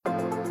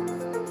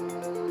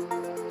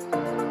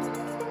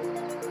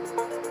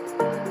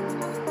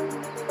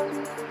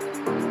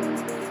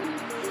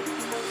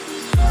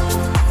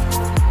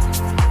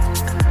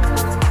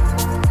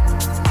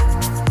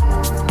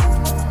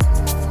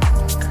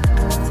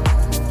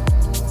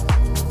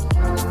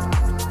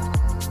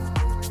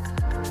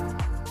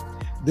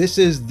This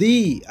is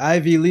the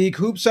Ivy League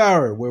Hoops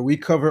Hour, where we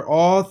cover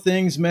all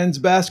things men's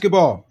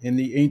basketball in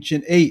the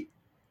Ancient Eight.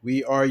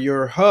 We are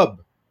your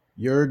hub,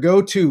 your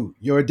go-to,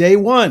 your day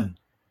one,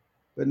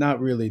 but not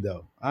really,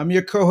 though. I'm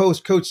your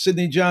co-host, Coach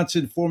Sidney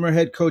Johnson, former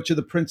head coach of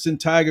the Princeton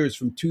Tigers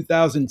from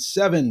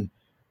 2007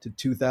 to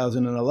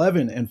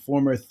 2011, and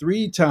former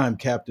three-time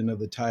captain of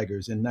the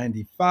Tigers in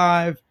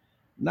 95,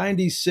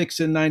 96,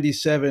 and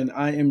 97.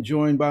 I am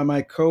joined by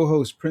my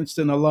co-host,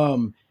 Princeton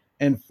alum,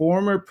 and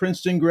former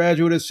Princeton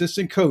graduate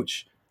assistant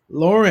coach,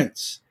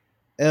 Lawrence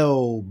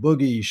L.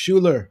 Boogie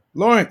Schuler.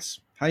 Lawrence,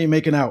 how you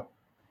making out?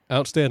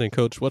 Outstanding,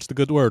 Coach. What's the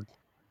good word?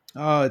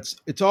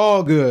 It's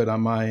all good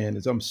on my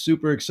end. I'm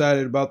super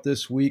excited about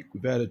this week.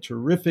 We've had a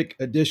terrific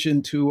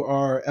addition to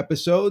our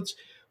episodes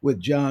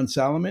with John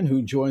Solomon,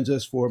 who joins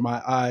us for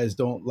My Eyes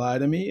Don't Lie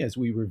to Me as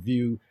we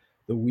review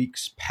the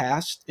weeks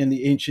past in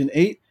the Ancient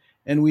Eight.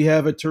 And we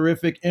have a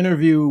terrific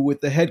interview with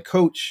the head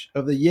coach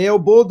of the Yale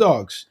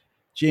Bulldogs,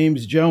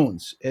 James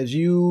Jones. As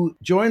you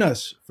join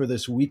us for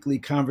this weekly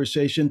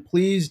conversation,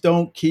 please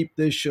don't keep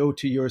this show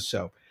to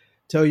yourself.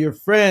 Tell your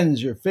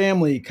friends, your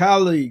family,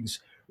 colleagues,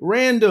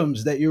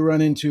 randoms that you run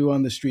into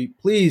on the street.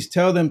 Please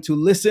tell them to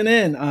listen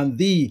in on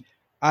the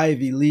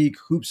Ivy League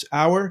Hoops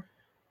Hour.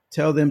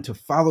 Tell them to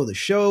follow the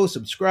show,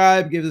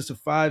 subscribe, give us a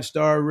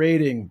 5-star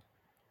rating,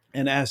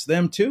 and ask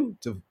them to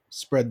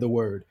spread the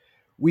word.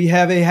 We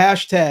have a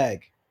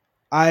hashtag,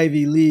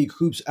 Ivy League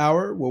Hoops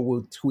Hour, where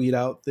we'll tweet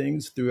out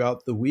things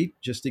throughout the week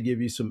just to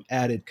give you some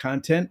added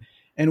content.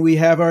 And we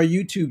have our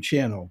YouTube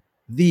channel,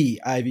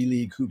 the Ivy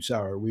League Hoops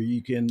Hour, where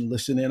you can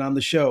listen in on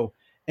the show.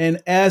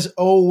 And as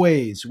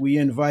always, we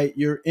invite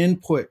your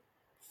input,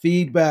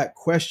 feedback,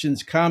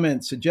 questions,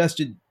 comments,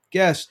 suggested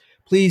guests.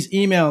 Please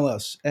email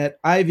us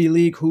at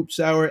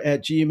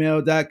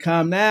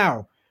ivyleaguehoopshour@gmail.com.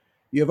 Now,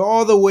 you have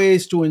all the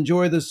ways to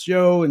enjoy the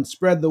show and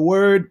spread the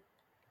word.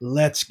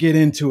 Let's get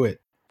into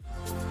it.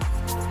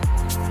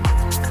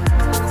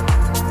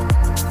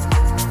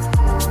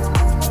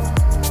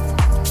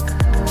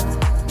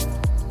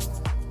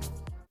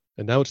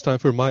 And now it's time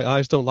for My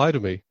Eyes Don't Lie to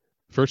Me.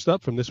 First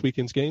up from this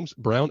weekend's games,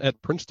 Brown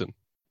at Princeton.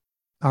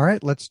 All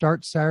right, let's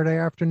start Saturday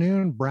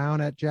afternoon.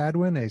 Brown at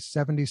Jadwin, a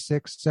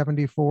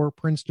 76-74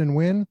 Princeton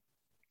win.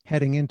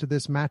 Heading into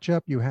this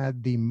matchup, you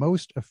had the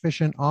most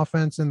efficient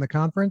offense in the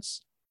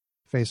conference,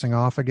 facing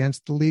off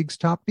against the league's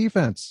top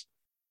defense.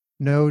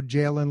 No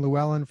Jalen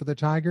Llewellyn for the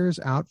Tigers,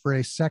 out for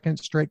a second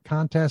straight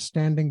contest,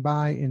 standing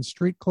by in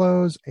street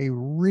clothes. A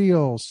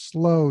real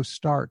slow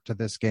start to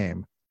this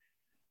game.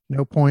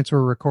 No points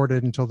were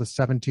recorded until the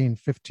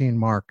 17-15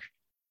 mark,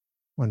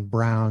 when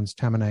Brown's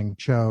Temeneng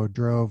Cho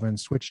drove and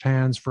switched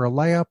hands for a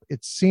layup.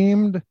 It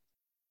seemed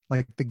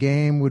like the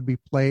game would be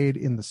played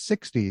in the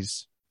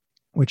 60s,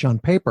 which on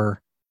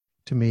paper,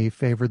 to me,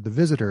 favored the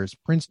visitors.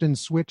 Princeton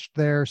switched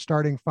their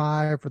starting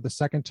five for the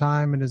second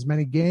time in as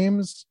many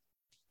games,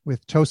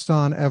 with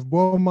Tosan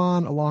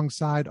Evbuomon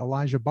alongside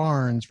Elijah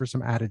Barnes for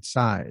some added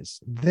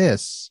size.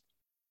 This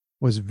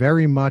was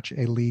very much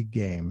a league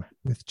game,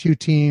 with two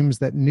teams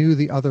that knew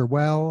the other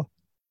well,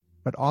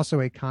 but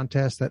also a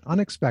contest that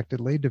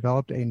unexpectedly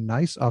developed a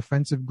nice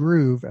offensive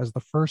groove as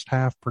the first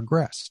half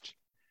progressed.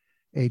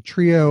 A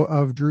trio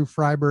of Drew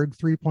Freiberg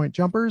three-point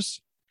jumpers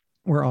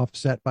were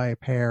offset by a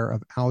pair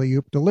of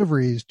alley-oop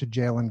deliveries to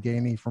Jalen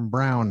Gainey from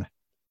Brown.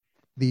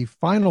 The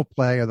final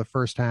play of the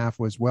first half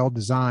was well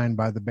designed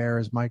by the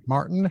Bears' Mike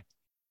Martin.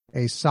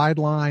 A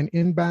sideline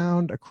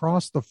inbound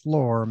across the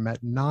floor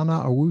met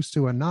Nana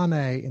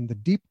Owusu-Anane in the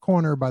deep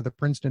corner by the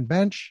Princeton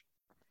bench.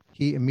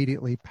 He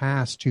immediately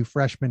passed to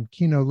freshman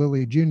Keno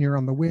Lilly Jr.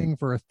 on the wing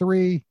for a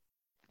three,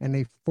 and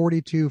a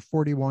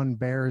 42-41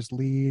 Bears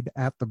lead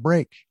at the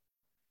break.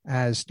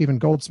 As Stephen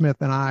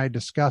Goldsmith and I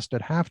discussed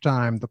at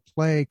halftime, the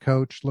play,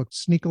 Coach, looked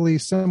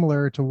sneakily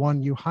similar to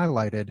one you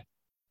highlighted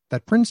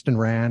that Princeton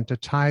ran to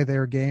tie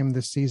their game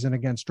this season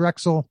against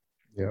Drexel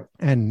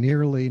and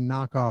nearly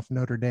knock off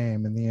Notre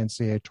Dame in the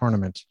NCAA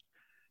tournament.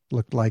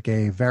 Looked like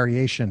a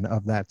variation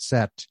of that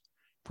set.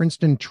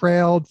 Princeton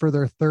trailed for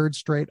their third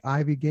straight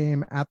Ivy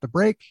game at the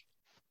break.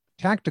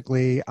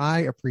 Tactically, I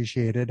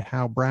appreciated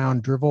how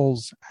Brown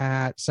dribbles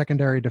at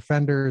secondary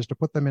defenders to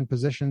put them in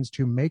positions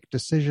to make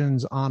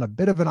decisions on a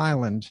bit of an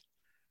island,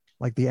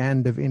 like the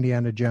end of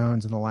Indiana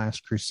Jones in The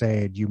Last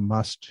Crusade. You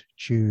must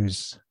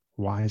choose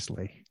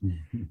wisely.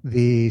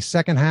 The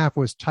second half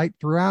was tight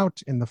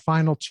throughout. In the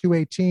final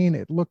 2:18,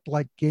 it looked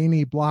like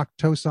Gainey blocked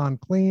Tosan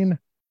clean,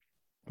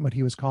 but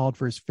he was called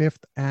for his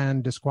fifth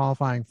and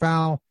disqualifying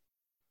foul.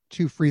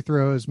 2 free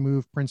throws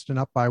moved Princeton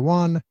up by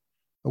 1.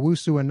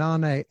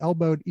 Owusu-Anane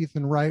elbowed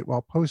Ethan Wright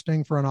while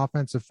posting for an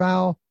offensive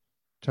foul.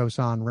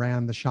 Tosan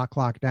ran the shot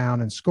clock down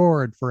and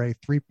scored for a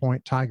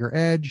 3-point Tiger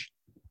edge.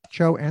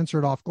 Cho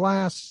answered off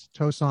glass.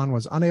 Tosan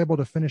was unable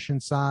to finish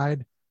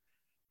inside,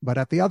 but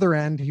at the other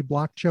end, he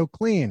blocked Cho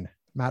clean.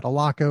 Matt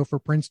Alaco for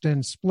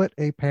Princeton split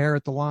a pair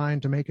at the line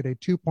to make it a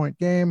 2-point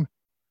game.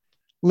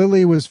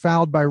 Lilly was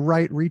fouled by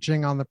Wright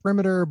reaching on the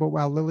perimeter, but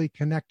while Lilly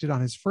connected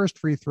on his first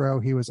free throw,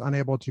 he was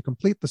unable to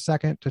complete the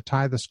second to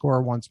tie the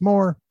score once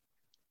more.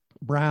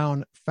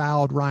 Brown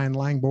fouled Ryan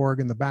Langborg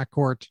in the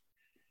backcourt,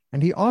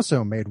 and he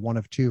also made 1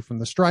 of 2 from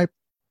the stripe.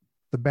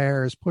 The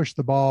Bears pushed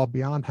the ball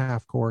beyond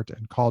half court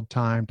and called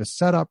time to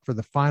set up for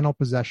the final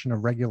possession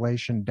of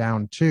regulation,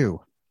 down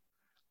 2.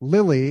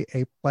 Lilly,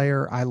 a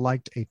player I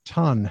liked a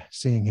ton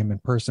seeing him in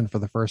person for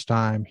the first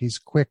time. He's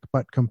quick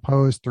but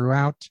composed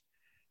throughout.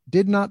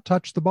 Did not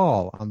touch the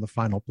ball on the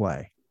final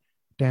play.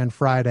 Dan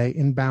Friday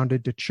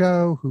inbounded to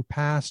Cho, who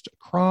passed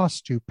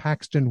across to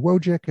Paxton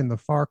Wojcik in the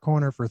far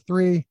corner for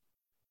 3.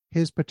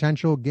 His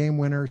potential game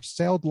winner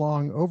sailed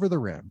long over the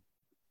rim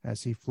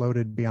as he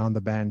floated beyond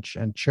the bench,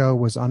 and Cho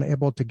was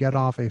unable to get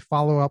off a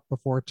follow-up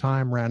before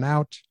time ran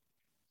out.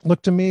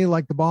 Looked to me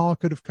like the ball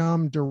could have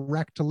come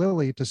direct to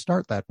Lilly to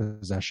start that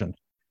possession.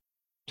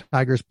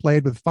 Tigers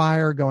played with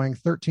fire, going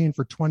 13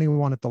 for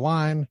 21 at the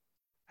line,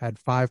 had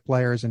 5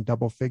 players in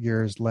double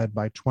figures, led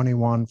by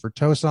 21 for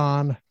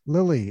Tosan.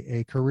 Lilly,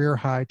 a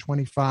career-high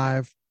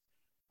 25,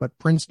 but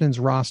Princeton's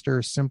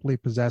roster simply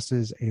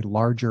possesses a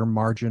larger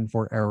margin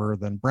for error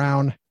than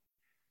Brown.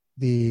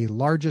 The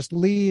largest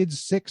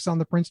leads, 6 on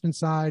the Princeton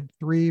side,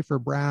 3 for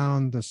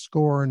Brown. The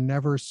score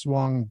never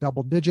swung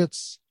double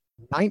digits.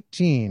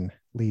 19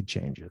 lead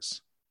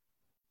changes.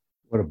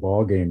 What a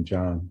ball game,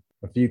 John.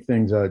 A few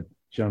things I'd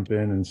jump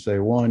in and say.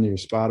 One, you're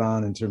spot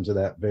on in terms of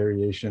that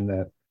variation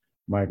that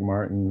Mike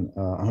Martin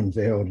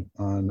unveiled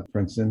on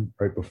Princeton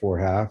right before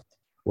half.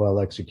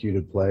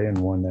 Well-executed play, and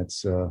one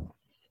that's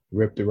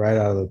ripped it right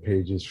out of the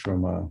pages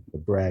from the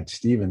Brad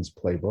Stevens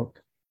playbook.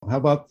 How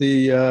about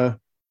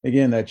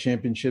again, that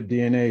championship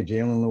DNA,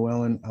 Jalen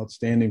Llewellyn,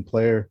 outstanding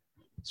player,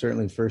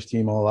 certainly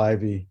first-team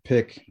All-Ivy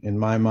pick in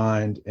my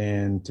mind,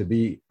 and to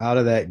be out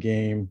of that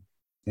game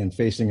and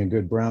facing a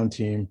good Brown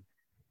team,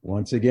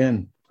 once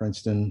again,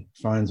 Princeton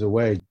finds a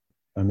way.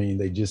 I mean,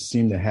 they just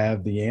seem to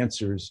have the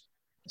answers.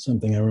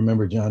 Something I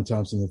remember John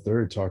Thompson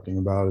III talking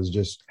about is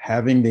just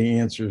having the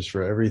answers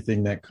for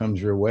everything that comes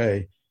your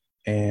way.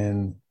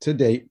 And to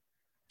date,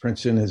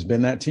 Princeton has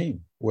been that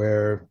team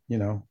where,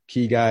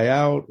 key guy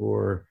out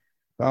or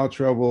foul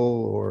trouble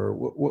or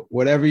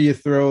whatever you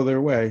throw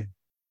their way,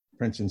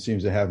 Princeton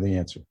seems to have the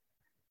answer.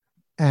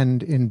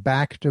 And in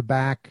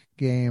back-to-back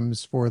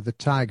games for the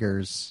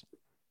Tigers,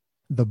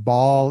 the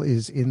ball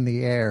is in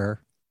the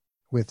air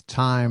with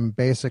time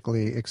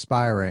basically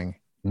expiring.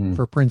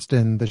 For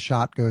Princeton, the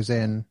shot goes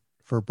in.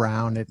 For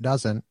Brown, it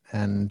doesn't.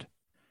 And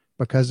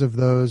because of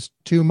those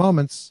 2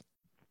 moments,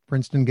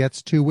 Princeton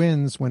gets 2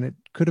 wins when it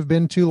could have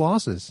been 2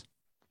 losses.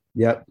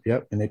 Yep.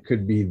 And it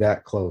could be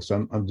that close.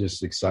 I'm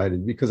just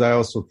excited because I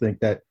also think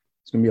that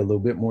it's going to be a little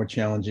bit more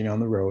challenging on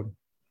the road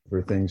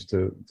for things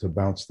to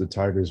bounce the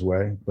Tigers'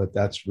 way. But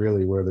that's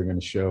really where they're going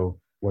to show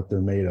what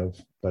they're made of.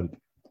 But,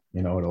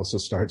 it also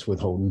starts with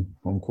holding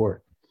home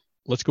court.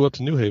 Let's go up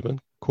to New Haven,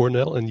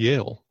 Cornell and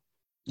Yale.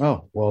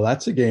 Oh, well,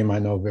 that's a game I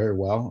know very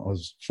well. I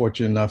was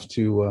fortunate enough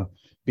to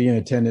be in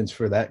attendance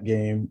for that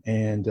game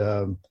and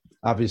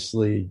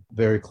obviously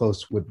very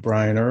close with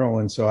Brian Earl.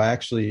 And so I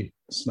actually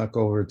snuck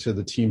over to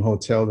the team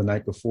hotel the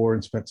night before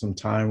and spent some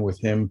time with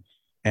him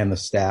and the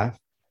staff.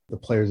 The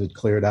players had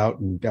cleared out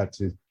and got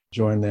to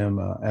join them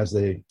as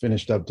they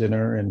finished up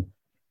dinner. And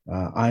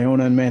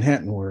Iona and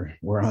Manhattan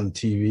were on the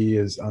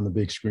TV on the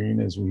big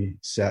screen as we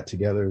sat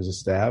together as a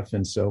staff.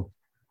 And so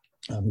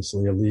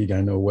obviously a league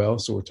I know well.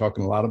 So we're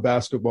talking a lot of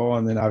basketball.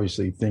 And then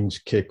obviously things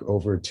kick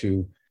over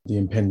to the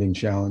impending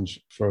challenge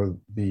for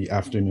the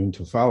afternoon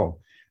to follow.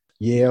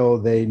 Yale,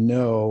 they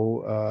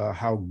know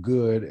how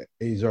good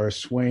Azar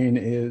Swain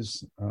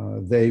is,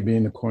 they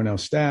being the Cornell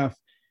staff,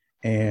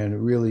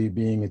 and really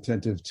being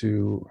attentive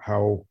to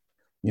how,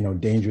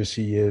 dangerous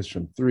he is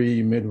from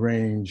 3,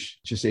 mid-range,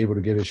 just able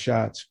to get his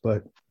shots.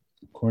 But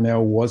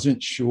Cornell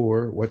wasn't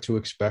sure what to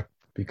expect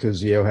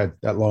because Yale had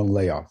that long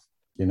layoff,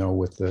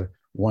 with the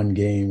 1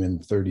 game in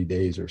 30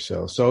 days or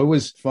so. So it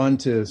was fun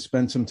to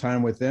spend some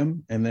time with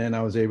them. And then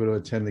I was able to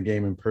attend the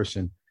game in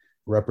person,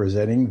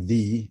 representing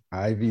the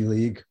Ivy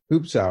League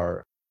Hoops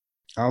Hour.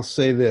 I'll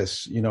say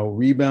this,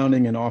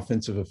 rebounding and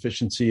offensive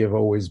efficiency have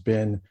always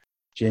been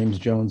James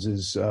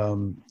Jones's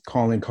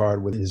calling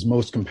card with his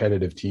most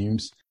competitive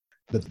teams.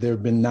 But there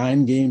have been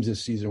 9 games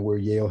this season where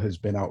Yale has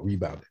been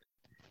out-rebounded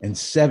and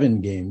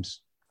 7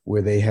 games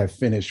where they have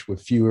finished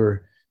with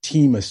fewer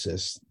team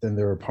assists than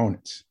their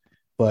opponents.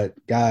 But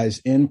guys,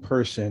 in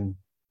person,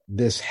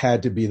 this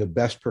had to be the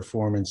best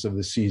performance of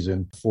the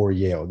season for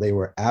Yale. They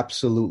were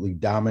absolutely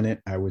dominant.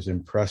 I was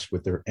impressed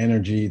with their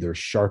energy, their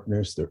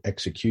sharpness, their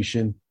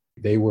execution.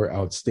 They were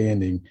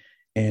outstanding.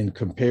 And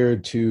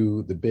compared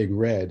to the Big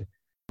Red,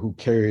 who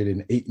carried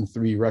an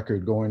 8-3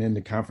 record going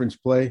into conference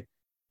play,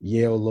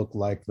 Yale looked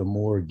like the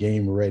more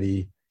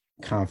game-ready,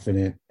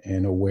 confident,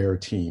 and aware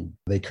team.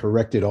 They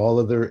corrected all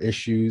of their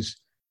issues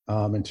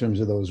in terms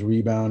of those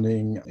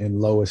rebounding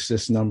and low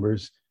assist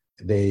numbers.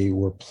 They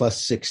were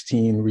plus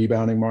 16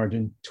 rebounding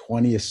margin,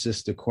 20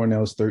 assists to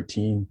Cornell's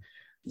 13.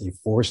 They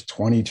forced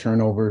 20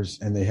 turnovers,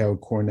 and they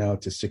held Cornell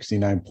to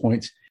 69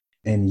 points.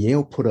 And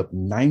Yale put up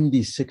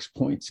 96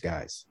 points,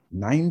 guys,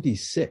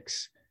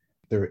 96.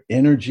 Their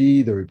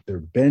energy, their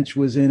bench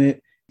was in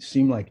it. It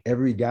seemed like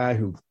every guy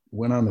who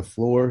went on the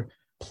floor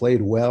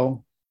played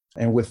well.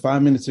 And with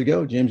 5 minutes to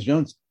go, James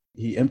Jones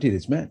he emptied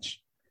his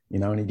bench,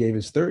 and he gave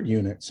his third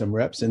unit some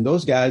reps. And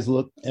those guys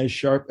look as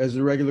sharp as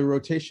the regular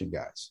rotation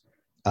guys.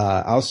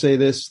 I'll say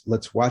this,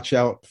 let's watch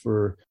out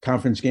for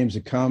conference games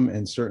to come,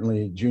 and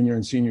certainly junior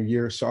and senior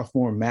year.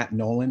 Sophomore Matt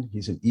Nolan,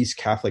 he's an East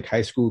Catholic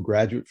High School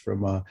graduate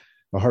from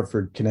the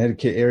Hartford,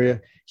 Connecticut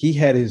area. He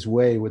had his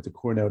way with the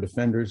Cornell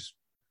defenders.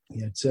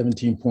 He had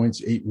 17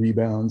 points, 8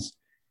 rebounds,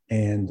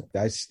 and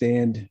I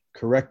stand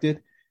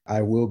corrected.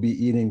 I will be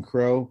eating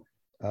crow.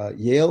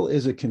 Yale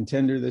is a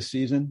contender this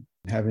season,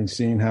 having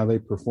seen how they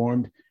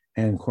performed.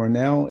 And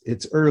Cornell,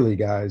 it's early,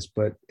 guys,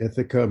 but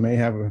Ithaca may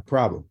have a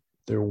problem.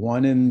 They're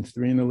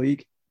 1-3 in the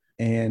league,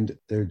 and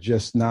they're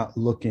just not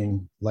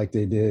looking like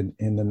they did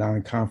in the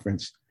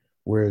non-conference,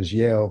 whereas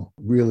Yale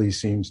really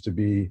seems to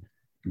be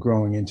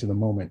growing into the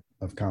moment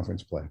of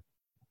conference play.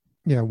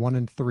 Yeah,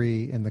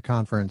 1-3 in the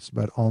conference,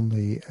 but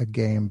only a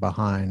game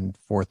behind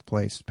fourth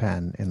place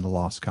Penn in the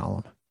loss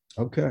column.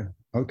 Okay.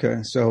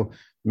 So,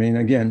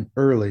 again,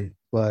 early,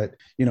 but,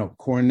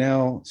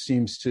 Cornell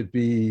seems to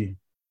be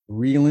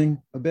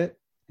reeling a bit,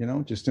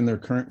 just in their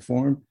current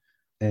form.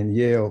 And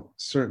Yale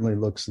certainly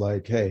looks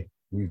like, hey,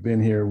 we've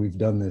been here, we've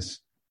done this.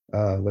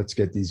 Let's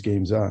get these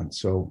games on.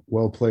 So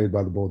well played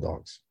by the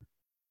Bulldogs.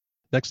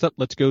 Next up,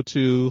 let's go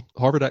to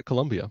Harvard at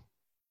Columbia.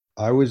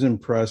 I was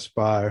impressed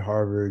by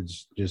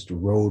Harvard's just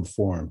road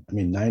form.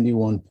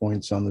 91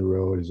 points on the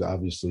road is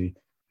obviously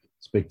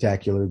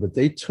spectacular, but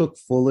they took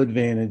full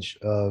advantage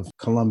of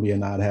Columbia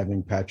not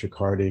having Patrick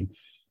Harding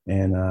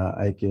and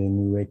Ike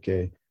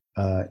Nweke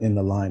in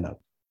the lineup.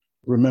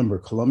 Remember,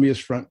 Columbia's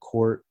front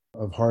court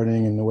of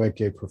Harding and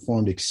Nweke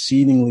performed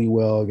exceedingly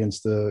well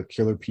against the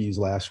Killer Peas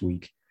last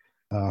week.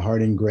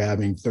 Harding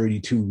grabbing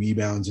 32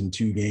 rebounds in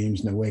 2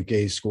 games,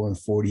 Nweke scoring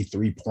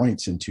 43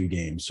 points in 2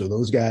 games. So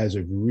those guys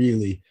have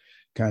really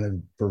kind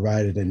of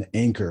provided an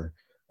anchor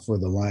for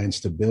the Lions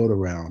to build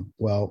around.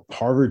 Well,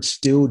 Harvard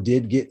still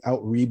did get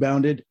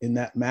out-rebounded in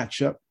that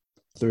matchup,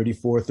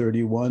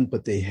 34-31,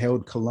 but they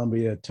held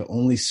Columbia to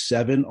only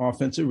 7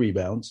 offensive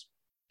rebounds,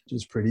 which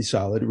is pretty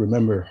solid.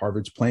 Remember,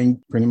 Harvard's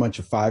playing pretty much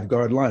a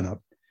 5-guard lineup,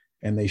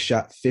 and they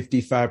shot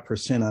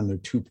 55% on their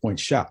 2-point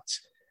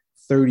shots,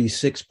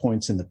 36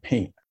 points in the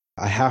paint.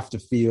 I have to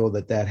feel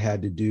that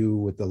had to do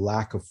with the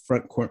lack of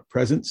front court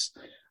presence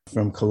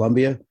from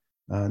Columbia.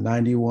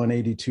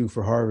 91-82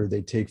 for Harvard.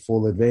 They take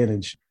full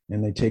advantage,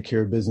 and they take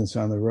care of business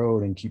on the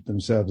road and keep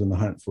themselves in the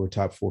hunt for a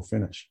top 4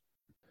 finish.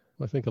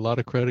 I think a lot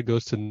of credit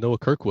goes to Noah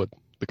Kirkwood.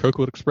 The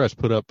Kirkwood Express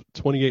put up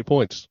 28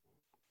 points,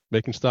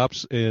 making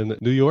stops in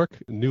New York,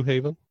 New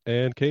Haven,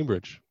 and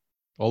Cambridge.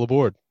 All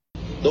aboard.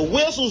 The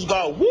whistles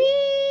go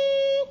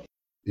woo!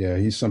 Yeah,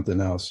 he's something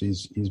else.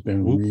 He's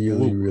been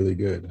really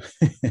good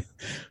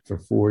for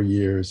 4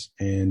 years.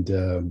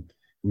 And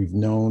we've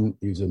known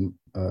he was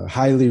a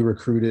highly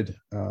recruited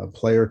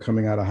player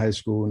coming out of high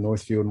school in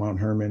Northfield, Mount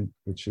Herman,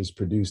 which has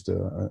produced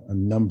a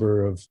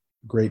number of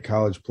great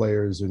college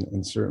players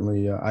and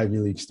certainly Ivy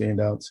League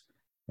standouts.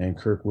 And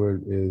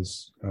Kirkwood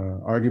is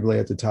arguably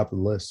at the top of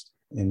the list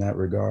in that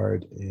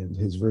regard. And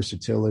his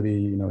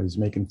versatility, he's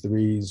making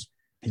threes.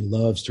 He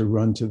loves to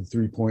run to the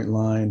 3-point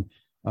line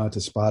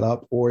to spot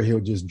up, or he'll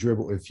just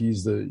dribble. If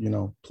he's the,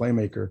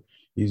 playmaker,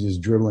 he's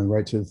just dribbling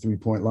right to the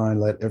 3-point line,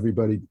 let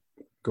everybody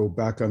go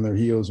back on their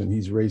heels, and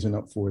he's raising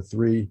up for a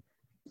 3.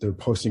 They're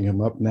posting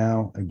him up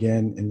now,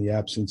 again, in the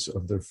absence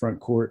of their front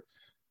court,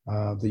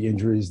 the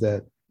injuries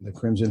that the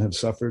Crimson have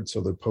suffered. So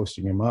they're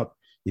posting him up.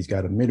 He's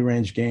got a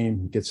mid-range game.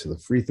 He gets to the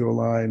free throw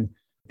line,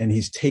 and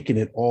he's taking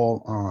it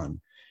all on.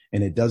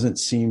 And it doesn't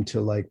seem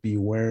to be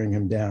wearing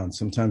him down.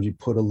 Sometimes you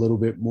put a little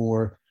bit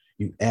more,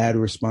 you add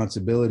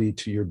responsibility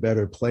to your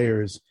better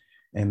players,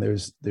 and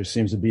there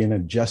seems to be an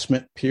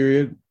adjustment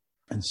period,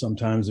 and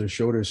sometimes their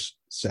shoulders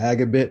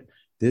sag a bit.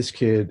 This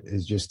kid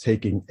is just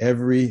taking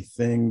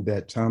everything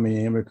that Tommy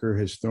Amaker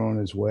has thrown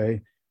his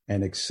way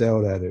and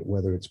excelled at it,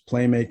 whether it's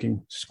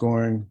playmaking,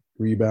 scoring,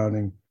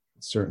 rebounding,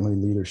 certainly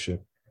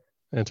leadership.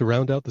 And to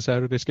round out the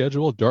Saturday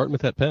schedule,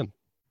 Dartmouth at Penn.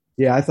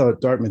 Yeah, I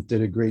thought Dartmouth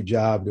did a great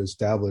job to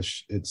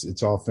establish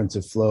its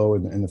offensive flow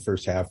in the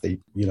first half. They,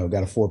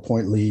 got a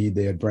 4-point lead.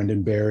 They had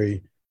Brendan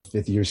Barry,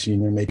 5th-year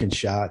senior, making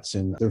shots,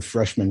 and their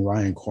freshman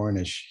Ryan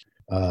Cornish.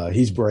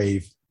 He's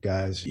brave,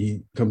 guys.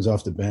 He comes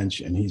off the bench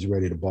and he's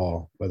ready to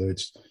ball, whether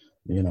it's,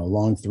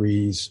 long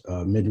threes,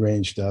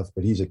 mid-range stuff,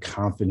 but he's a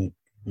confident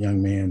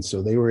young man.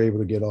 So they were able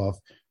to get off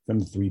from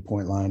the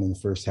 3-point line in the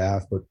first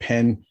half, but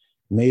Penn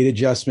made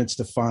adjustments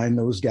to find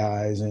those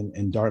guys,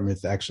 and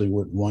Dartmouth actually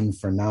went 1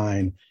 for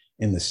 9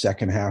 in the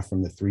second half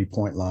from the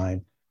 3-point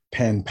line.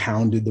 Penn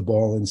pounded the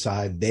ball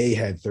inside. They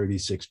had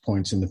 36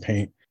 points in the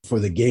paint for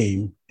the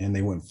game, and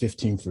they went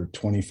 15 for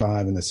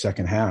 25 in the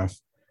second half.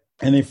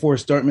 And they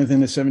forced Dartmouth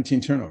into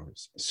 17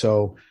 turnovers.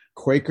 So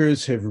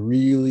Quakers have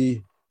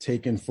really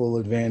taken full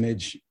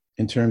advantage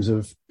in terms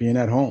of being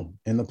at home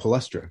in the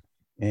Palestra.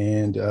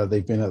 And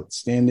they've been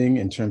outstanding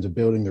in terms of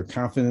building their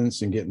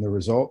confidence and getting the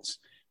results.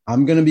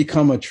 I'm going to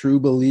become a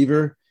true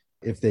believer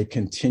if they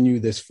continue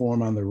this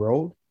form on the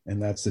road. And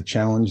that's the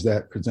challenge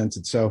that presents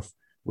itself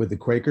with the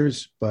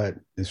Quakers, but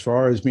as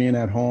far as being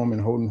at home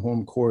and holding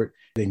home court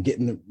and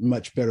getting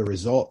much better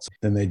results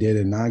than they did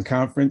in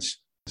non-conference,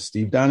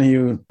 Steve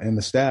Donahue and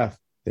the staff,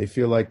 they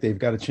feel like they've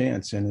got a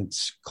chance, and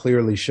it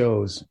clearly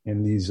shows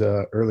in these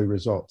early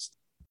results.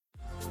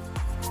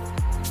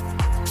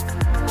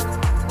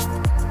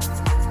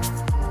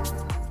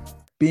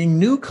 Being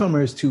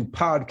newcomers to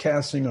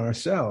podcasting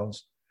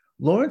ourselves,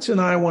 Lawrence and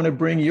I want to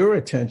bring your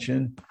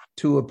attention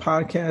to a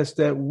podcast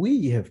that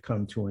we have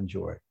come to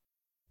enjoy.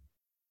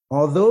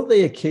 Although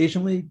they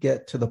occasionally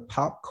get to the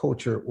pop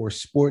culture or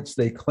sports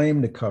they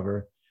claim to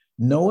cover,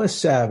 Noah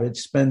Savage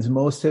spends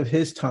most of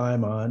his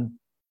time on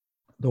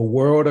the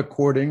World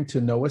According to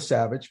Noah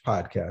Savage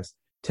podcast,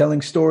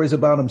 telling stories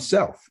about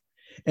himself,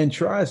 and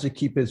tries to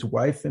keep his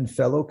wife and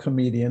fellow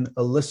comedian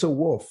Alyssa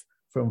Wolf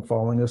from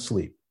falling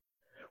asleep.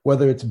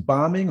 Whether it's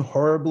bombing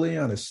horribly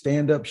on a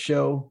stand-up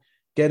show,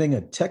 getting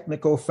a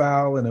technical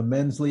foul in a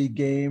men's league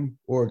game,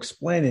 or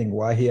explaining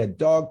why he had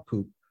dog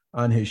poop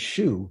on his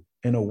shoe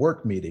in a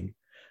work meeting,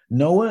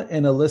 Noah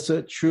and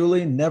Alyssa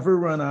truly never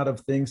run out of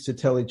things to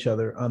tell each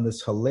other on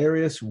this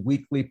hilarious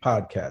weekly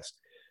podcast,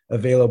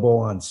 available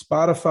on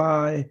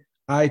Spotify,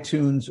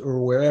 iTunes,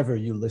 or wherever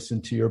you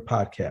listen to your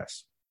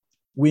podcasts.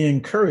 We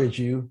encourage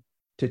you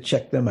to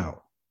check them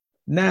out.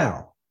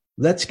 Now,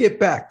 let's get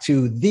back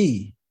to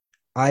the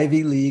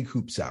Ivy League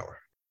Hoops Hour.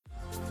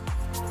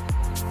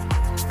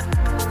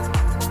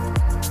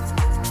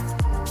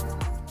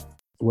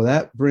 Well,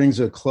 that brings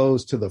a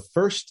close to the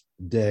first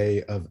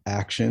day of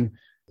action.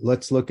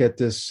 Let's look at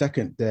this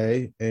second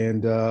day,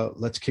 and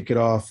let's kick it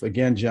off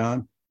again,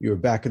 John. You were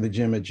back in the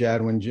gym at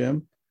Jadwin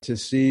Gym to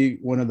see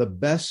one of the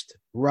best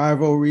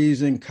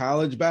rivalries in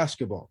college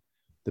basketball.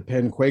 The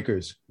Penn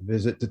Quakers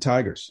visit the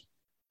Tigers.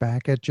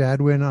 Back at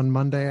Jadwin on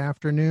Monday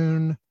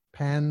afternoon,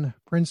 Penn,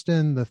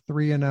 Princeton, the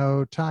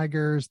 3-0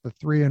 Tigers, the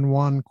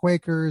 3-1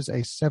 Quakers,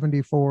 a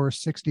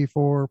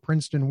 74-64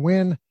 Princeton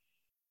win.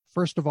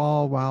 First of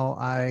all, while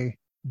I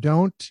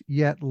don't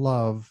yet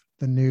love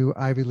the new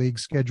Ivy League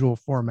schedule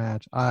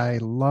format, I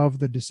love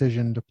the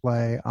decision to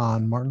play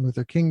on Martin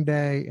Luther King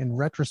Day. In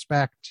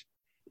retrospect,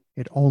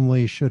 it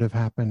only should have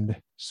happened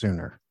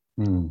sooner.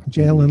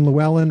 Jalen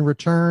Llewellyn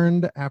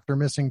returned after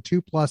missing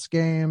 2+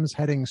 games,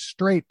 heading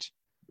straight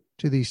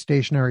to the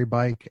stationary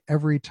bike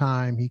every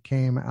time he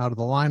came out of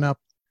the lineup.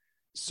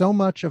 So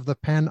much of the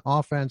Penn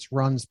offense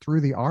runs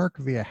through the arc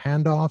via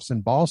handoffs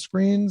and ball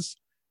screens.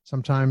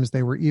 Sometimes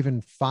they were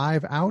even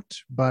 5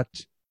 out,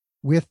 but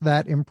with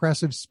that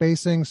impressive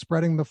spacing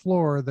spreading the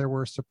floor, there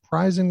were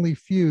surprisingly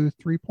few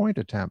 3-point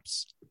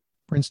attempts.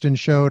 Princeton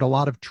showed a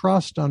lot of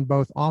trust on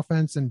both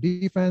offense and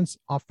defense.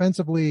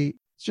 Offensively,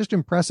 it's just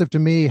impressive to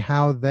me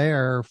how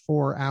their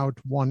 4-out,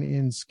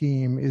 1-in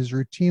scheme is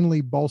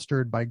routinely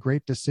bolstered by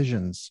great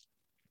decisions,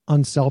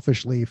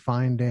 unselfishly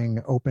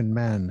finding open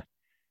men.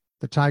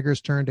 The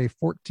Tigers turned a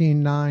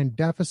 14-9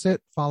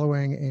 deficit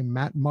following a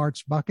Matt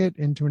Martz bucket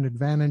into an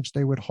advantage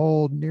they would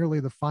hold nearly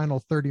the final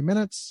 30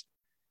 minutes.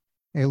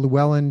 A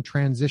Llewellyn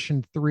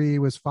transition 3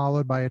 was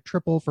followed by a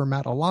triple for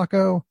Matt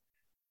Alaco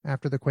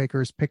after the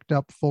Quakers picked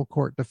up full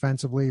court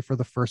defensively for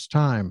the first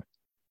time.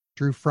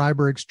 Drew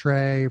Freiberg's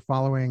tray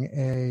following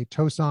a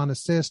Tosan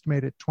assist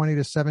made it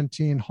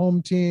 20-17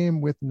 home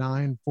team with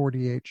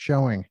 9:48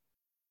 showing.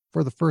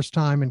 For the first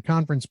time in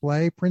conference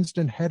play,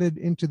 Princeton headed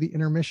into the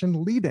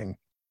intermission leading,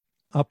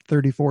 up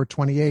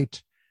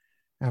 34-28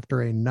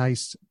 after a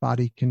nice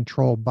body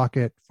control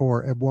bucket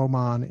for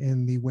Ebwoman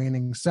in the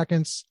waning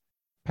seconds.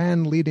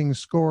 Penn leading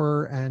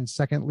scorer and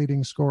second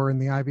leading scorer in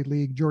the Ivy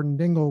League, Jordan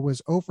Dingle,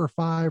 was 0 for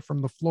 5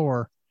 from the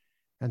floor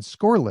and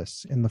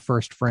scoreless in the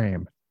first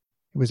frame.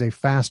 It was a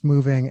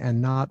fast-moving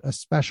and not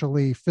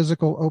especially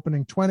physical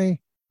opening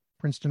 20.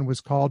 Princeton was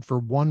called for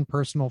 1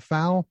 personal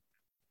foul,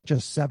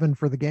 just 7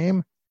 for the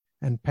game,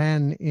 and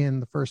Penn in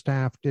the first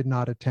half did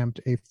not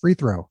attempt a free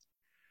throw.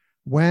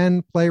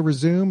 When play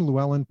resumed,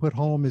 Llewellyn put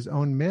home his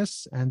own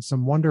miss, and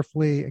some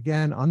wonderfully,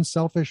 again,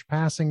 unselfish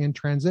passing in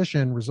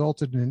transition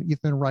resulted in an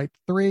Ethan Wright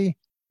 3.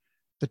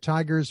 The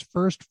Tigers'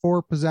 first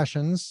 4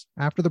 possessions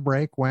after the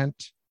break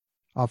went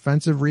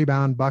offensive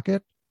rebound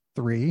bucket,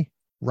 3,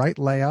 Wright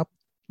layup,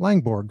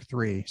 Langborg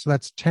 3. So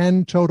that's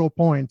 10 total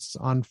points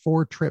on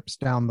 4 trips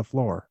down the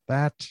floor.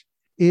 That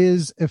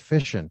is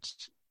efficient.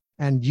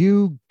 And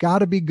you got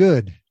to be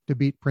good to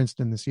beat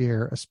Princeton this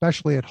year,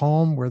 especially at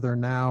home where they're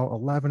now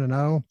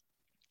 11-0.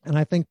 And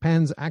I think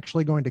Penn's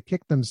actually going to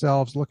kick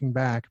themselves looking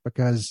back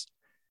because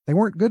they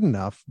weren't good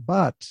enough.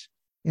 But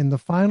in the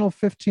final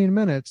 15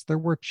 minutes, there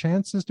were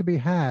chances to be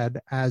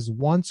had as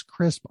once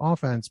crisp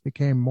offense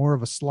became more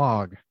of a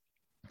slog.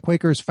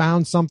 Quakers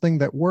found something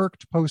that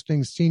worked,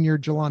 posting senior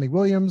Jelani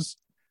Williams,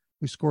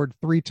 who scored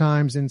 3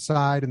 times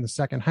inside in the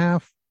second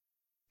half.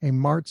 A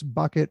Martz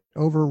bucket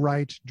over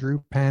Wright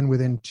drew Penn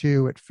within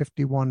 2 at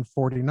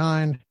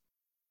 51-49.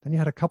 Then you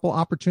had a couple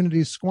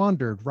opportunities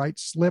squandered. Wright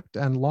slipped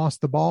and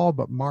lost the ball,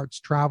 but Martz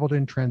traveled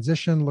in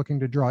transition looking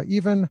to draw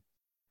even.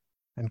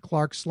 And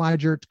Clark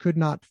Slidgert could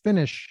not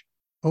finish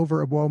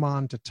over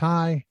Ebwoman to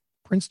tie.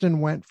 Princeton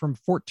went from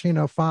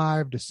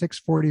 14:05 to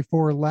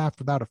 6:44 left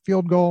without a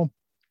field goal.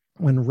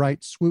 when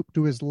Wright swooped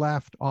to his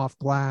left off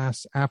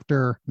glass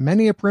after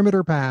many a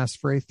perimeter pass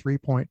for a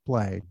 3-point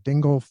play.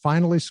 Dingle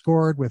finally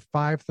scored with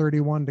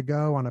 5:31 to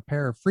go on a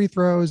pair of free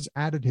throws,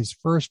 added his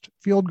first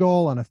field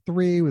goal on a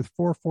 3 with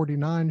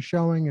 4:49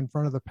 showing in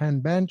front of the Penn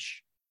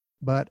bench.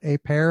 But a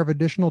pair of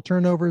additional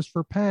turnovers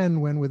for Penn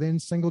when within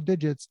single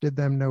digits did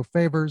them no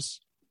favors.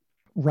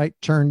 Wright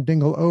turned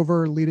Dingle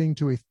over, leading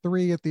to a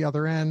 3 at the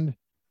other end,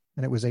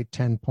 and it was a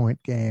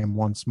 10-point game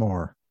once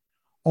more.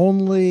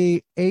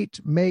 Only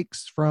 8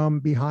 makes from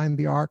behind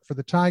the arc for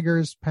the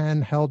Tigers.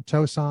 Penn held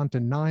Toussaint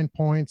to 9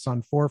 points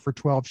on 4 for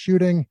 12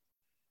 shooting.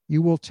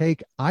 You will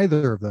take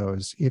either of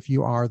those if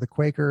you are the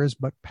Quakers,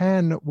 but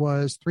Penn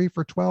was 3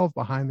 for 12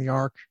 behind the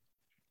arc.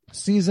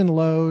 Season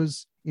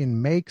lows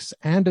in makes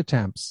and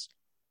attempts.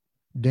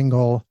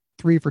 Dingle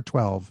 3 for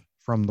 12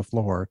 from the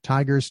floor.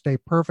 Tigers stay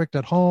perfect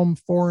at home,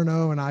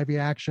 4-0 in Ivy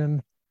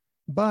action,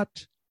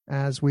 but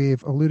as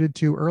we've alluded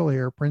to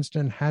earlier,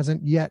 Princeton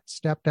hasn't yet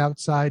stepped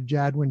outside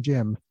Jadwin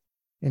Gym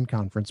in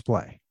conference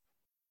play.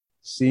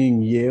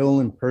 Seeing Yale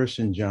in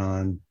person,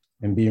 John,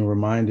 and being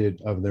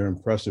reminded of their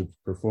impressive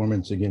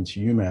performance against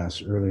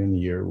UMass earlier in the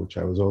year, which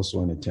I was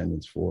also in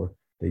attendance for.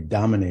 They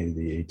dominated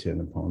the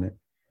A-10 opponent,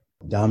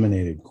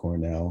 dominated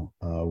Cornell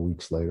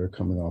weeks later,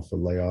 coming off a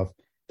layoff.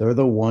 They're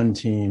the one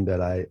team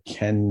that I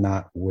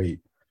cannot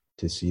wait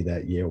to see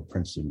that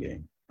Yale-Princeton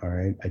game. All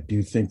right. I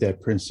do think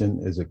that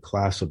Princeton is a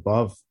class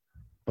above,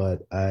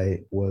 but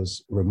I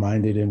was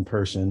reminded in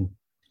person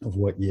of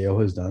what Yale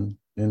has done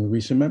in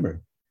recent memory.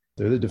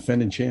 They're the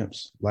defending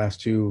champs.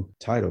 Last 2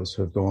 titles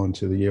have gone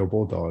to the Yale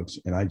Bulldogs.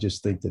 And I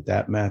just think that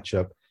that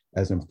matchup,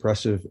 as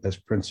impressive as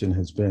Princeton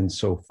has been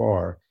so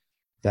far,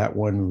 that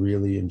one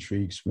really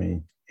intrigues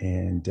me.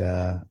 And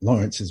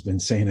Lawrence has been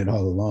saying it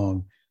all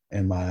along,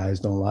 and my eyes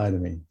don't lie to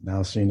me.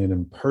 Now seeing it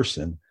in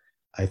person,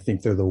 I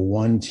think they're the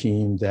one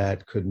team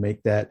that could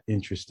make that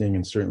interesting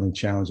and certainly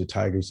challenge the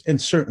Tigers and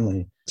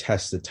certainly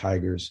test the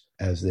Tigers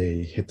as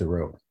they hit the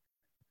road.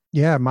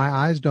 Yeah, my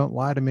eyes don't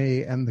lie to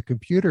me, and the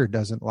computer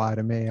doesn't lie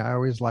to me. I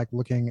always like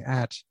looking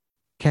at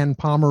Ken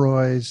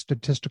Pomeroy's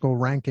statistical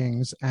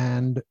rankings,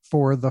 and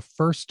for the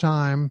first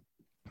time,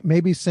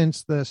 maybe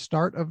since the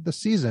start of the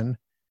season,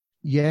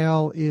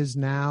 Yale is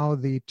now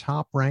the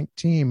top-ranked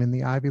team in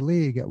the Ivy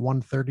League at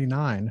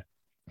 139.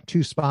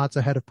 2 spots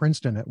ahead of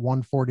Princeton at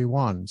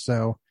 141.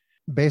 So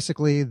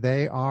basically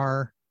they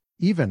are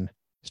even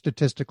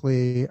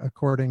statistically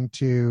according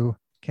to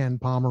Ken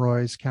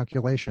Pomeroy's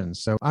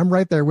calculations. So I'm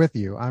right there with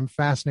you. I'm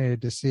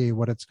fascinated to see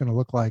what it's going to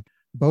look like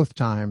both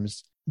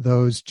times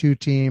those 2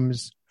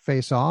 teams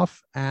face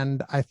off.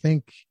 And I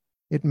think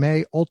it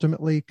may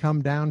ultimately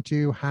come down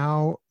to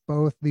how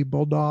both the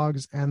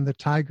Bulldogs and the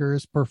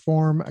Tigers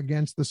perform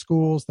against the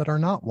schools that are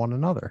not one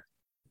another.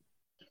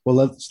 Well,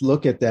 let's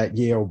look at that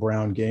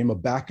Yale-Brown game, a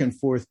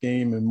back-and-forth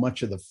game in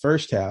much of the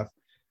first half.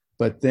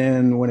 But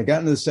then when it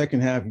got into the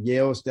second half,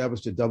 Yale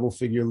established a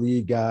double-figure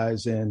lead,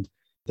 guys, and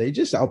they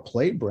just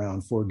outplayed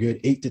Brown for a good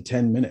 8 to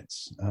 10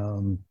 minutes.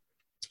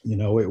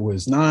 It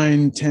was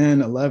 9,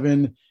 10,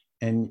 11,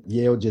 and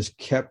Yale just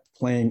kept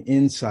playing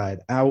inside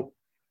out.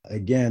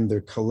 Again,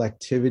 their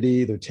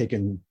collectivity, they're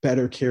taking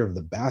better care of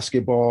the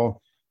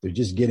basketball. They're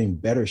just getting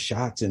better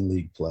shots in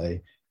league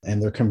play,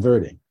 and they're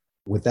converting.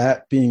 With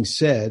that being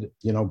said,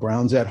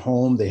 Brown's at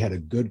home. They had a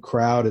good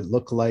crowd. It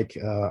looked like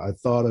I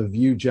thought of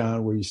you,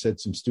 John, where you said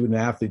some student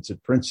athletes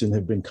at Princeton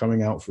have been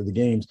coming out for the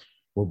games.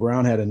 Well,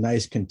 Brown had a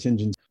nice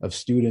contingent of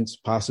students,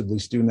 possibly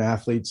student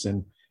athletes,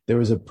 and there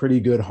was a pretty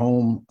good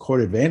home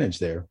court advantage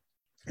there.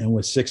 And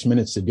with 6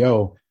 minutes to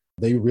go,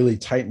 they really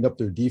tightened up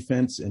their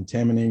defense, and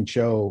Tamaneng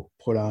Cho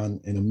put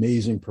on an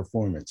amazing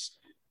performance.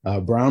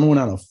 Brown went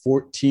on a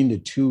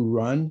 14-2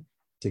 run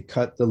to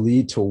cut the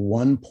lead to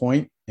 1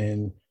 point,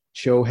 and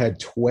Cho had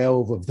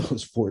 12 of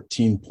those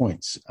 14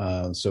 points.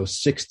 So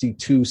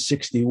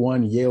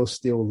 62-61, Yale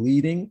still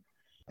leading,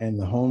 and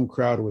the home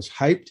crowd was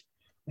hyped.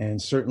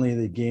 And certainly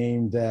the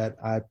game that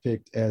I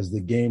picked as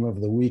the game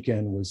of the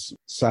weekend was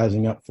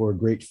sizing up for a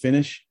great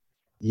finish.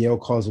 Yale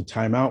calls a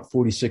timeout,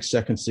 46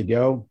 seconds to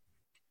go,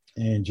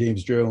 and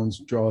James Jones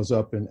draws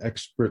up an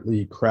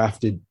expertly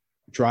crafted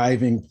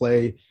driving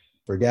play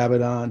for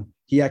Gabadon.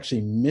 He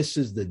actually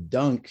misses the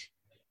dunk,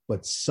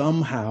 but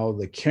somehow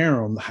the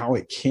carom, how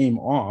it came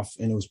off,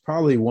 and it was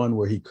probably one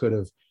where he could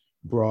have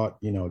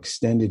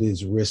extended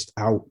his wrist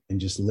out and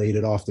just laid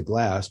it off the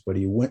glass, but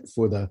he went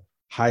for the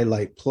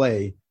highlight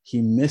play.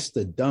 He missed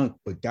the dunk,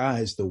 but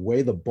guys, the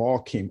way the ball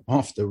came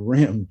off the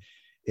rim,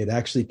 it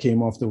actually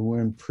came off the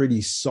rim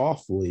pretty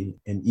softly,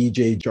 and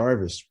E.J.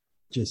 Jarvis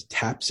just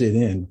taps it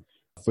in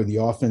for the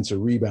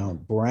offensive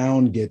rebound.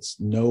 Brown gets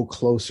no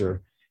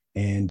closer,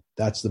 and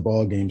that's the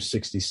ball game,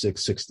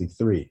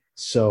 66-63.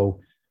 So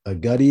a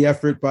gutty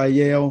effort by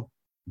Yale.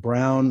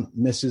 Brown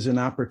misses an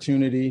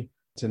opportunity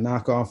to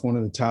knock off one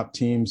of the top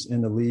teams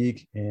in the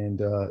league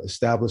and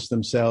establish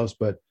themselves,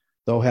 but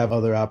they'll have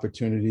other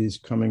opportunities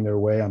coming their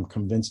way. I'm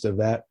convinced of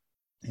that.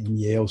 And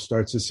Yale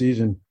starts the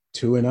season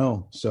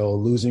 2-0. So a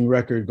losing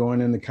record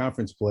going into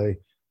conference play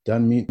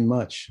doesn't mean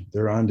much.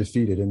 They're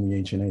undefeated in the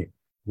Ancient Eight.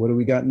 What do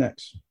we got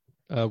next?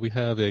 We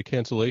have a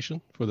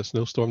cancellation for the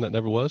snowstorm that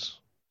never was.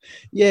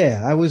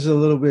 Yeah, I was a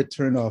little bit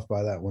turned off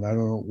by that one. I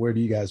don't know, where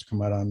do you guys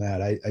come out on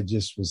that? I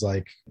just was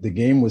like, the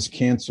game was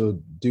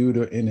canceled due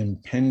to an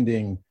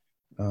impending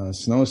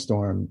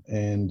snowstorm.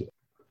 And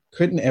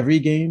couldn't every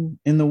game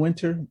in the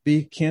winter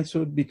be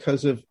canceled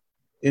because of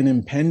an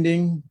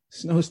impending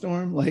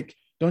snowstorm? Like,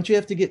 don't you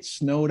have to get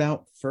snowed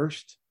out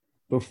first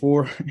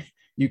before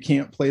you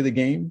can't play the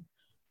game?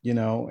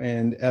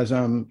 And as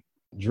I'm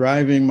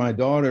driving my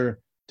daughter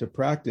to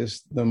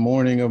practice the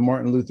morning of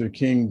Martin Luther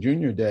King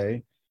Jr.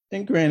 Day,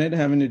 and granted,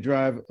 having to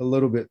drive a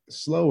little bit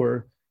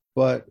slower,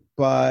 but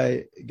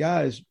by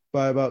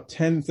about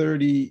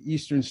 10:30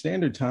 Eastern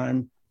Standard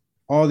Time,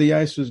 all the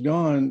ice was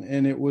gone,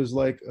 and it was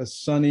like a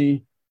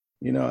sunny,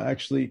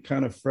 actually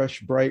kind of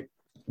fresh, bright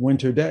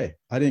winter day.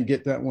 I didn't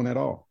get that one at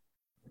all.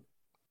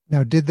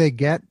 Now, did they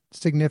get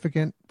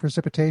significant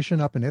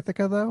precipitation up in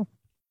Ithaca, though?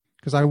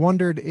 Because I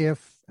wondered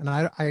if, and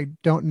I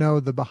don't know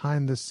the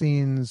behind the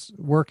scenes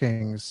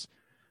workings,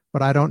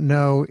 but I don't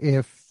know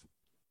if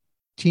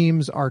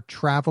teams are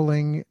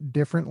traveling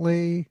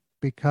differently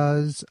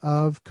because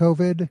of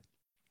COVID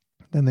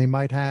than they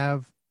might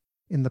have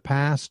in the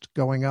past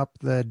going up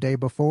the day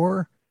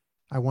before.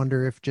 I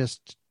wonder if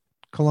just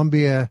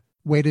Columbia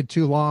waited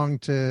too long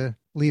to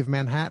leave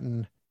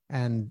Manhattan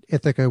and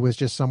Ithaca was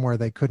just somewhere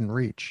they couldn't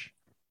reach.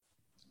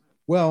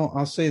 Well,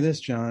 I'll say this,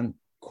 John.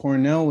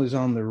 Cornell was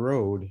on the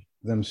road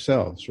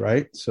themselves,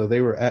 right? So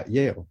they were at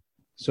Yale.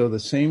 So the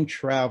same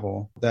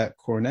travel that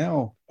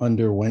Cornell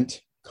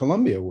underwent,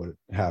 Columbia would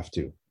have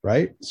to,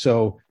 right?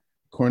 So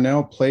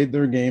Cornell played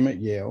their game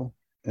at Yale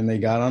and they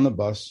got on the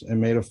bus and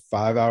made a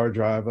 5-hour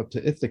drive up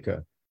to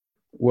Ithaca.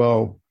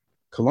 Well,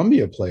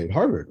 Columbia played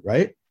Harvard,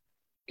 right?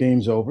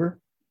 Game's over.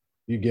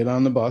 You get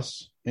on the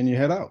bus and you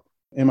head out.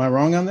 Am I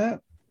wrong on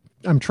that?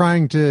 I'm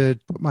trying to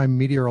put my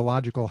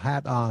meteorological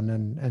hat on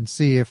and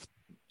see if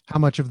how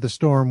much of the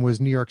storm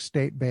was New York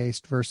State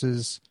based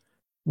versus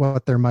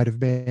what there might have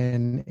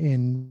been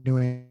in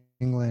New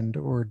England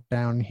or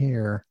down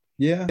here.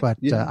 Yeah. But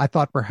yeah. I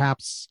thought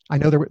perhaps, I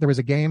know there was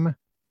a game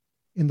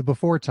in the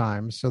before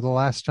times. So the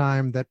last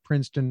time that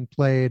Princeton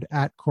played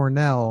at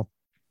Cornell,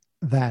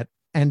 that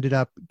ended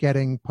up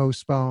getting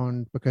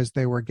postponed because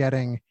they were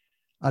getting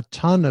a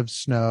ton of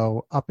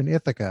snow up in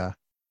Ithaca.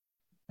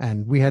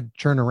 And we had to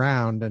turn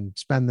around and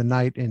spend the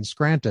night in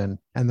Scranton,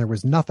 and there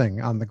was nothing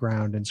on the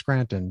ground in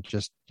Scranton,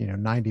 just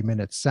 90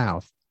 minutes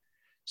south.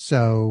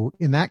 So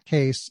in that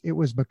case, it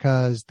was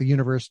because the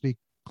university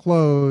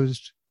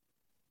closed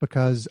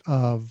because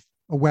of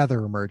a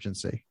weather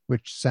emergency,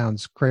 which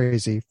sounds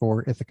crazy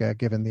for Ithaca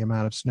given the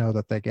amount of snow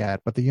that they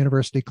get. But the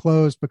university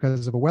closed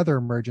because of a weather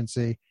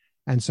emergency,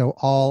 and so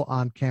all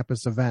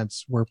on-campus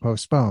events were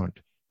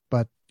postponed.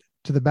 But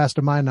to the best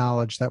of my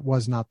knowledge, that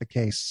was not the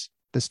case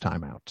this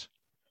time out.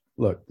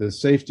 Look, the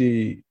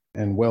safety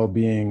and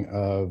well-being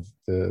of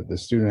the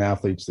student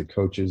athletes, the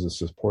coaches, the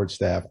support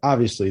staff,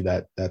 obviously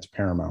that's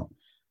paramount.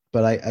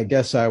 But I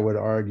guess I would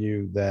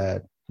argue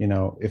that,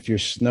 if you're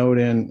snowed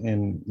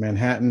in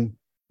Manhattan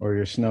or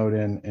you're snowed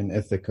in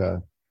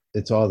Ithaca,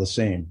 it's all the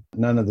same.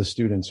 None of the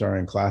students are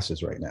in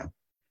classes right now.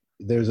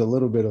 There's a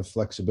little bit of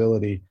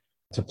flexibility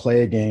to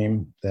play a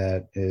game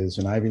that is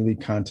an Ivy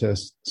League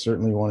contest.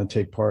 Certainly want to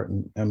take part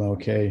in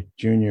MLK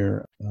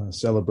Junior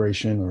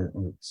celebration or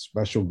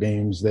special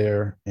games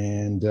there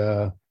and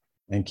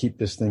keep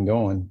this thing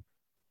going.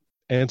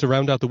 And to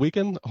round out the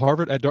weekend,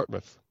 Harvard at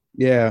Dartmouth.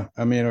 Yeah,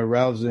 I mean, a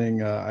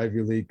rousing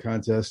Ivy League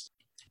contest.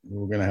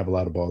 We're going to have a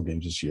lot of ball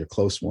games this year,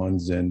 close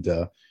ones and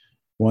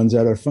ones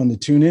that are fun to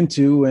tune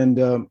into.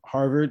 And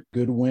Harvard,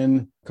 good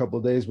win a couple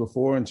of days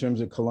before in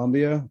terms of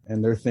Columbia.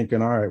 And they're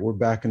thinking, all right, we're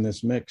back in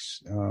this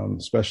mix,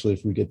 especially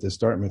if we get this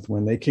Dartmouth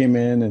win. They came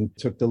in and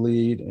took the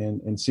lead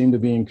and seemed to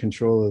be in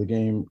control of the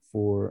game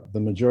for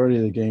the majority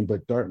of the game.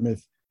 But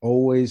Dartmouth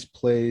always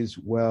plays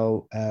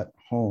well at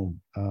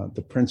home.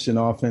 The Princeton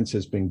offense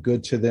has been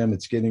good to them.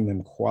 It's getting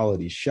them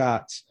quality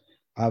shots.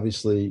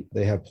 Obviously,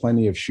 they have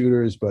plenty of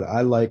shooters, but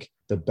I like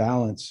the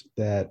balance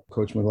that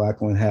Coach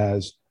McLaughlin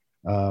has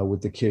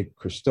with the kid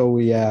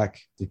Krystowiak.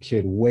 The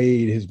kid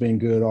Wade has been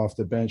good off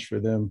the bench for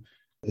them.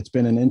 It's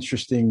been an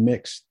interesting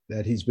mix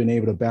that he's been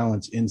able to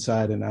balance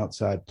inside and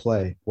outside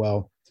play.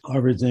 Well,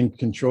 Harvard's in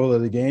control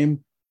of the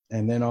game,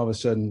 and then all of a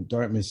sudden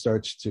Dartmouth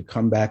starts to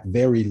come back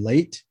very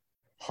late.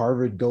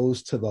 Harvard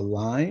goes to the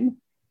line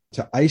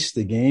to ice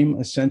the game,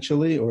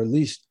 essentially, or at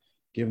least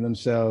give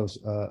themselves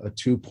a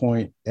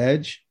 2-point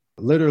edge,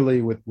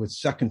 literally with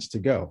seconds to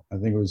go. I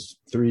think it was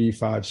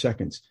 3-5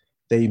 seconds.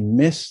 They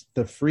miss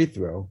the free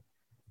throw.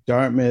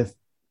 Dartmouth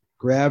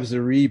grabs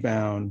the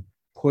rebound,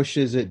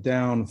 pushes it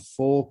down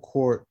full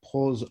court,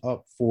 pulls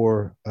up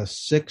for a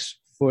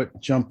 6-foot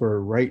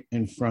jumper right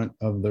in front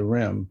of the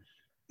rim,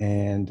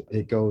 and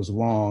it goes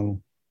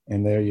long.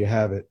 And there you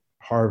have it.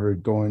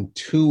 Harvard going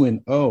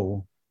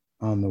 2-0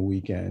 on the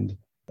weekend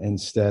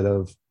instead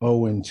of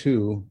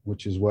 0-2,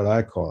 which is what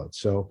I call it.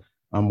 So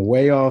I'm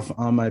way off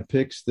on my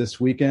picks this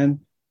weekend,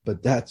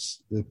 but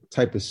that's the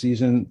type of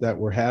season that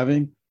we're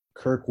having.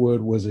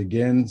 Kirkwood was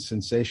again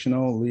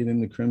sensational, leading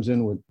the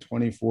Crimson with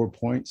 24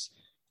 points.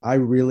 I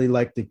really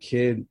like the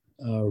kid,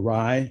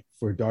 Rye,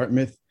 for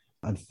Dartmouth.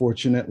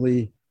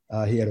 Unfortunately,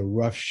 he had a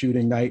rough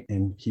shooting night,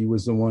 and he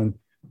was the one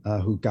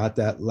who got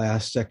that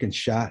last second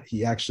shot.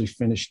 He actually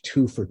finished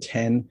 2 for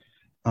 10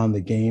 on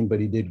the game, but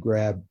he did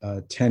grab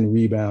 10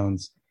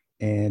 rebounds.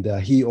 And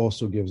he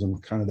also gives them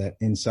kind of that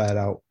inside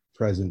out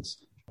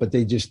presence, but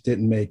they just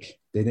didn't make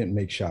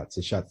shots.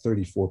 They shot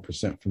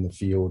 34% from the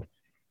field,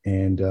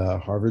 and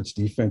Harvard's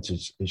defense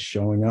is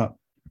showing up.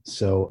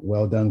 So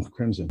well done,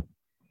 Crimson.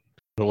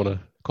 I don't want to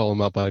call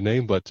him out by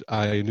name, but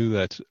I knew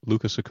that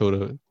Lucas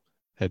Sakota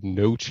had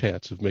no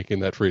chance of making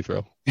that free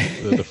throw,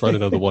 the front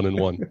end of the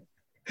 1-and-1.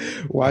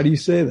 Why do you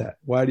say that?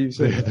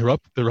 They're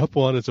up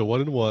one. It's a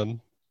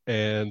 1-and-1,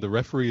 and the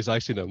referee is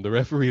icing them. The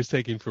referee is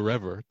taking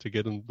forever to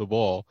get him the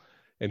ball,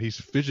 and he's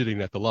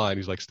fidgeting at the line.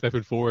 He's like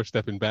stepping forward,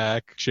 stepping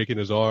back, shaking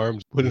his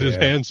arms, putting his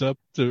hands up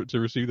to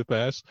receive the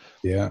pass.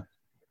 Yeah.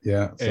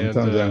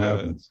 Sometimes that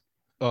happens.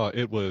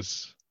 It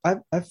was.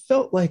 I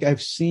felt like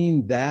I've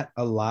seen that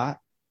a lot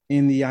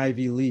in the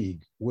Ivy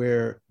League,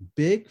 where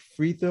big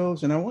free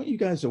throws, and I want you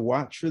guys to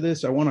watch for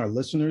this. I want our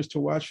listeners to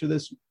watch for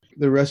this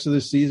the rest of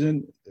the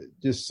season,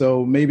 just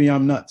so maybe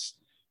I'm nuts.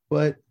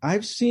 But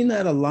I've seen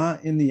that a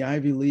lot in the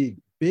Ivy League,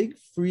 big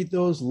free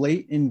throws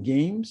late in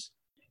games,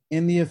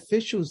 and the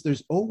officials,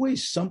 there's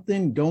always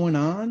something going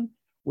on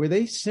where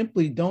they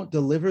simply don't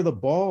deliver the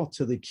ball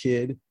to the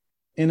kid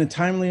in a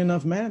timely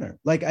enough manner.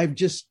 Like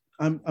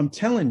I'm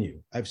telling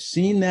you, I've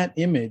seen that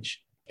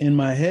image in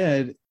my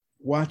head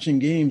watching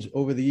games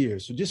over the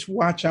years. So just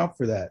watch out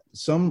for that.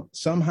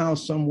 Somehow,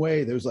 some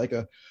way, there's like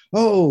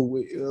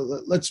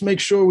let's make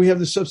sure we have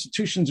the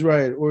substitutions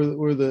right, or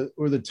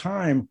the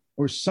time,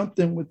 or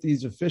something with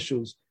these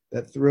officials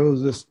that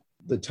throws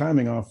the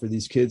timing off for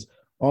these kids.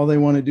 All they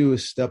want to do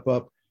is step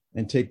up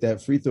and take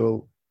that free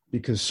throw,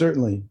 because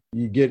certainly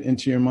you get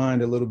into your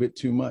mind a little bit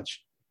too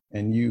much,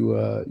 and you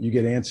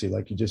get antsy,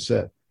 like you just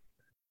said.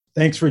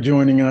 Thanks for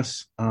joining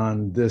us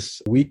on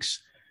this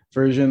week's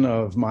version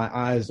of My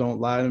Eyes Don't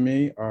Lie to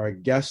Me. Our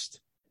guest,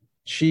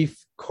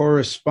 chief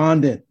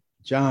correspondent,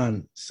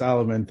 John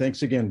Solomon.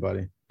 Thanks again,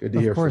 buddy. Good to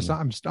hear from you. Of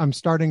course, I'm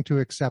starting to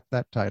accept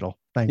that title.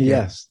 Thank you.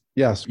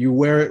 Yes, you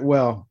wear it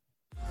well.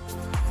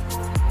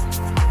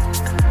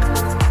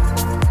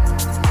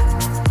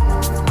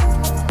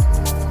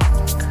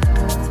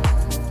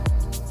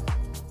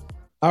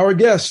 Our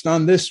guest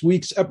on this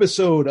week's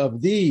episode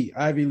of the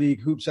Ivy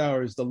League Hoops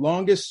Hour is the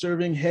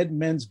longest-serving head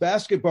men's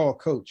basketball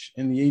coach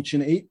in the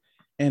Ancient Eight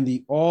and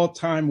the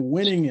all-time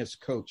winningest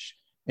coach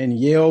in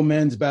Yale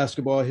men's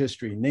basketball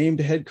history. Named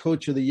head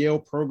coach of the Yale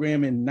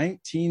program in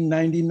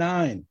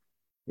 1999.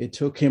 It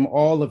took him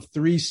all of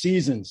 3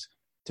 seasons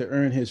to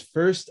earn his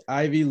first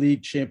Ivy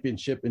League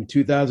championship in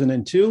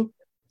 2002,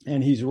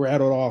 and he's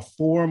rattled off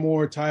 4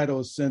 more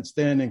titles since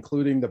then,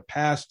 including the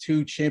past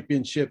 2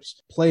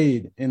 championships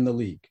played in the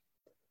league.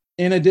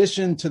 In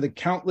addition to the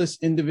countless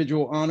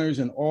individual honors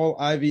and all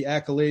Ivy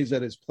accolades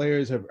that his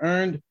players have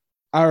earned,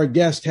 our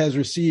guest has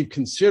received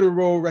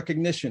considerable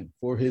recognition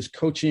for his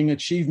coaching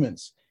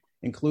achievements,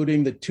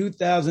 including the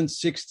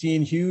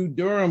 2016 Hugh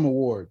Durham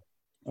Award,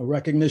 a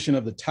recognition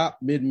of the top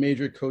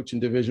mid-major coach in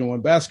Division I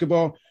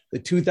basketball, the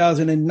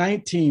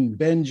 2019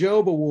 Ben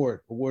Jobe Award,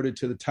 awarded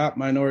to the top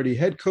minority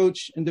head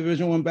coach in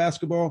Division I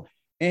basketball,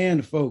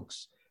 and,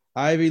 folks,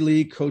 Ivy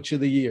League Coach of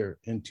the Year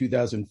in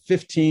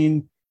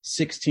 2015,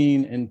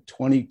 16, and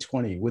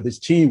 2020. With his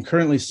team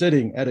currently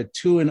sitting at a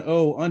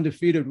 2-0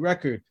 undefeated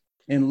record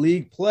in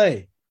league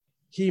play,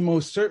 he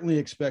most certainly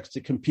expects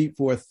to compete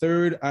for a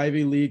 3rd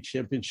Ivy League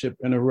championship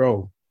in a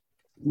row.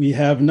 We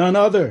have none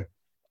other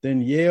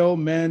than Yale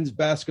men's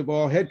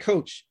basketball head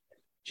coach,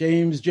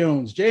 James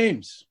Jones.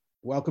 James,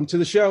 welcome to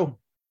the show.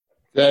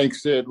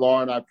 Thanks, Sid.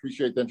 Lauren, I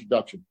appreciate the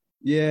introduction.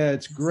 Yeah,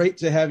 it's great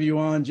to have you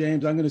on,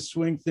 James. I'm going to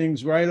swing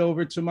things right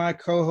over to my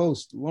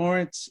co-host,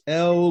 Lawrence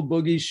L.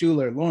 Boogie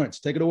Schuler. Lawrence,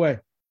 take it away.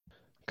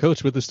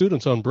 Coach, with the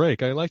students on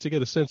break, I'd like to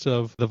get a sense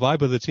of the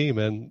vibe of the team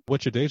and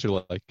what your days are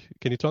like.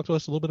 Can you talk to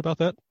us a little bit about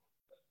that?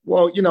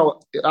 Well,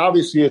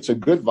 obviously it's a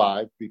good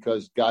vibe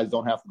because guys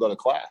don't have to go to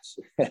class,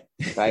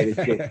 right?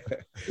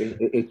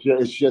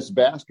 It's just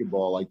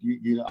basketball. Like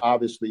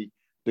obviously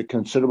the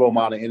considerable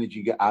amount of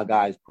energy our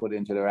guys put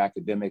into their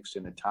academics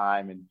and the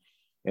time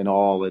and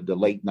all of the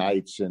late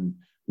nights. And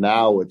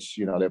now it's,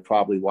 they're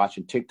probably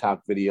watching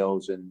TikTok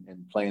videos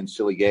and playing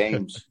silly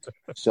games.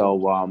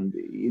 So,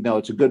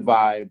 it's a good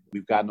vibe.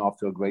 We've gotten off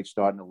to a great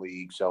start in the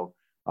league. So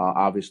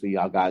obviously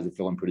our guys are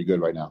feeling pretty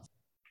good right now.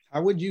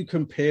 How would you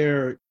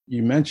compare?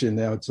 You mentioned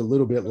now it's a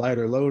little bit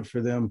lighter load for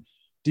them.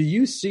 Do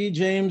you see,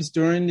 James,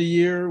 during the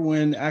year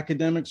when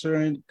academics are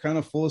in kind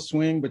of full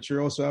swing, but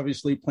you're also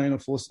obviously playing a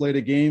full slate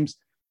of games,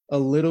 a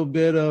little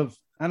bit of,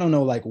 I don't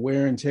know, like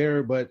wear and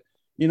tear, but,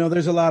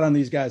 there's a lot on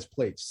these guys'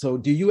 plates. So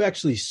do you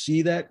actually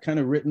see that kind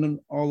of written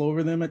all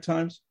over them at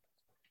times?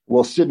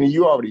 Well, Sidney,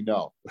 you already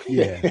know.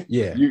 Yeah.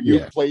 You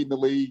played in the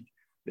league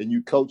and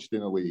you coached in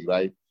the league,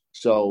 right?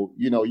 So,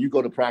 you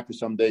go to practice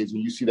some days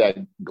and you see that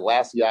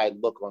glassy-eyed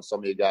look on some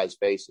of your guys'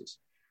 faces.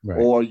 Right.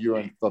 Or you're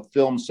in a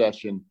film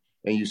session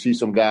and you see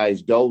some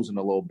guys dozing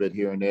a little bit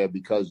here and there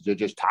because they're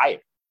just tired.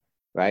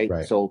 right?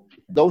 So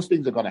those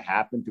things are going to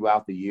happen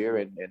throughout the year.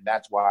 And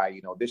that's why,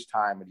 this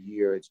time of the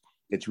year,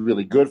 it's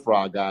really good for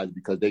our guys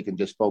because they can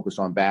just focus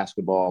on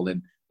basketball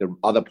and the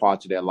other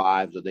parts of their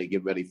lives, or they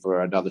get ready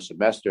for another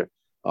semester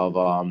of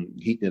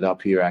heating it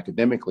up here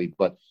academically.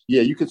 But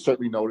yeah, you can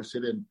certainly notice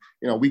it. And,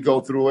 we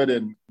go through it,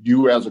 and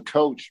you as a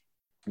coach,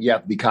 you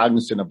have to be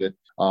cognizant of it.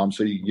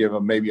 So you can give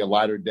them maybe a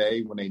lighter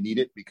day when they need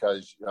it,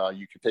 because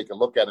you can take a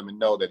look at them and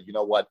know that, you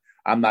know what,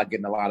 I'm not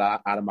getting a lot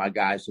out of my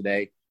guys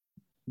today,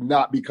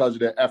 not because of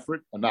their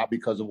effort or not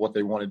because of what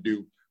they want to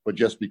do, but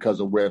just because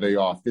of where they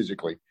are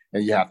physically.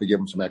 And you have to give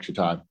them some extra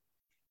time.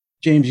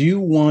 James, you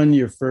won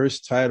your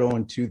first title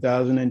in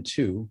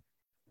 2002,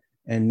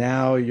 and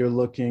now you're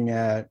looking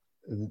at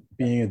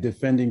being a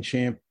defending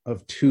champ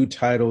of 2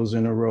 titles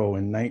in a row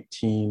in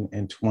 19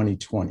 and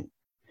 2020.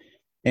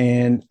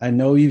 And I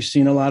know you've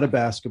seen a lot of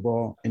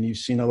basketball and you've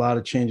seen a lot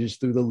of changes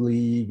through the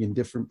league and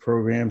different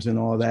programs and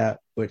all that.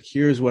 But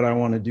here's what I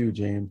want to do,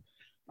 James.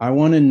 I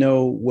want to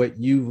know what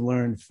you've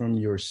learned from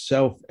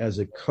yourself as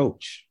a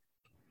coach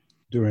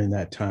during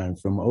that time,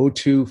 from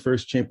 2002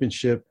 first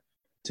championship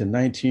to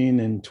 19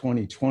 and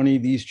 2020,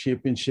 these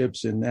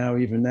championships, and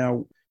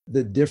now,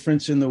 the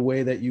difference in the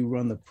way that you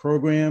run the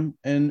program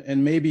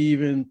and maybe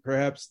even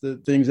perhaps the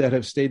things that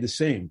have stayed the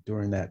same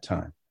during that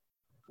time.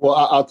 Well,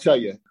 I'll tell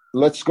you,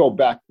 let's go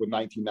back with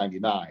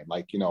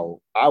 1999.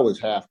 I was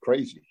half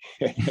crazy.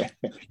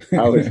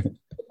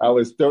 I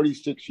was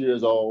 36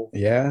 years old.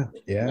 Yeah,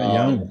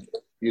 young.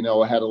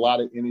 I had a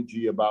lot of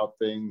energy about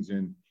things,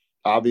 and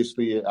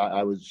obviously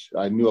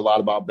I knew a lot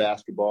about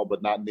basketball,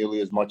 but not nearly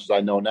as much as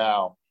I know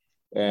now.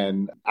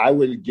 And I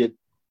would get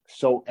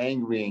so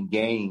angry in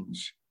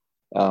games.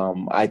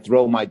 I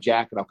throw my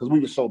jacket off because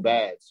we were so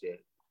bad, Sid.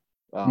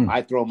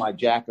 I throw my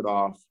jacket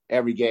off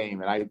every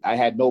game, and I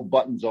had no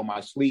buttons on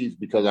my sleeves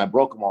because I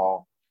broke them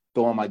all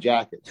throwing my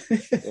jacket.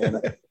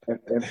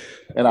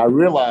 and I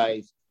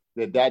realized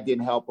that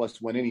didn't help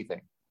us win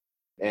anything.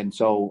 And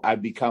so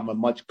I've become a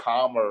much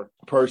calmer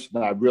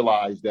person. I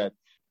realized that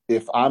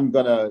if I'm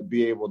going to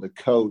be able to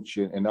coach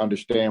and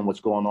understand what's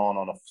going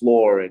on the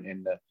floor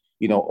and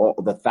all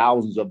the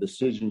thousands of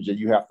decisions that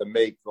you have to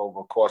make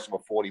over the course of a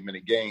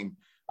 40-minute game,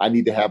 I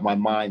need to have my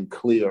mind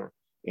clear.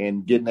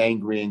 And getting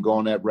angry and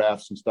going at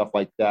refs and stuff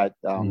like that,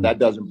 that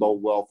doesn't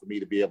bode well for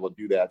me to be able to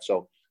do that.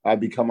 So I've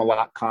become a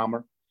lot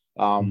calmer.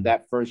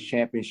 That first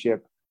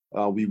championship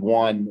we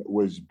won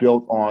was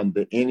built on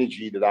the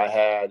energy that I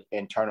had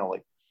internally.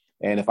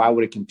 And if I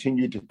would have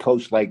continued to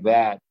coach like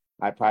that,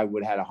 I probably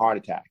would have had a heart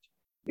attack.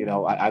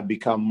 I've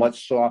become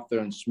much softer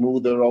and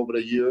smoother over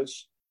the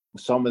years.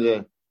 Some of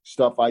the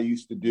stuff I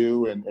used to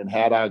do and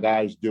had our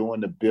guys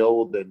doing to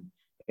build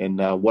and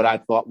what I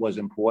thought was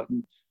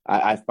important,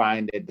 I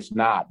find that it's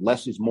not.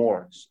 Less is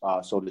more,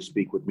 so to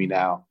speak, with me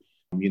now.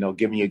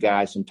 Giving your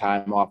guys some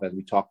time off, as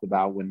we talked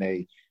about when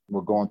they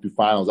were going through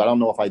finals. I don't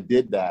know if I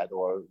did that,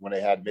 or when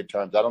they had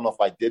midterms. I don't know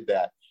if I did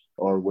that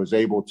or was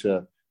able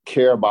to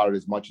care about it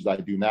as much as I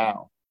do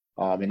now,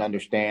 and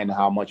understand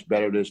how much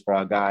better it is for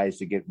our guys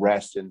to get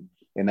rest and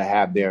to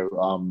have their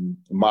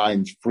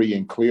minds free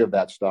and clear of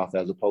that stuff,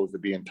 as opposed to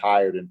being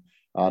tired and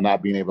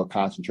not being able to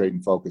concentrate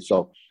and focus.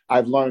 So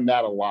I've learned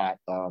that a lot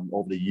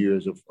over the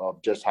years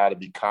of just how to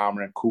be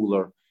calmer and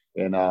cooler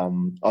and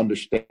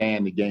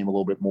understand the game a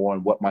little bit more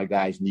and what my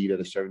guys need at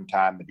a certain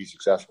time to be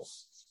successful.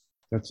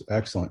 That's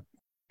excellent.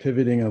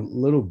 Pivoting a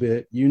little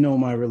bit,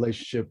 my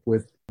relationship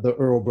with the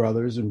Earl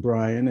brothers and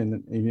Brian,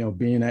 and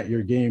being at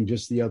your game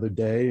just the other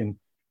day, and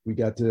we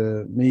got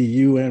to meet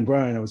you and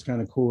Brian. It was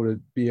kind of cool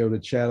to be able to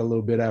chat a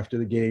little bit after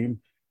the game.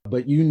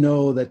 But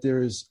that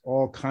there's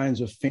all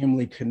kinds of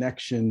family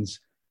connections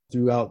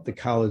throughout the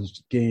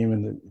college game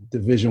and the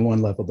Division I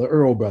level. The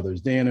Earl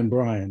brothers, Dan and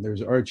Brian.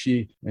 There's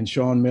Archie and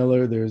Sean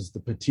Miller. There's the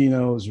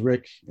Patinos,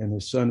 Rick and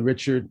his son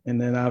Richard,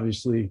 and then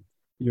obviously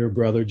your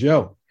brother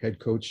Joe, head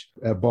coach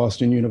at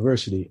Boston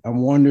University.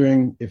 I'm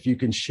wondering if you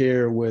can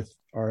share with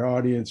our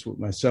audience, with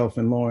myself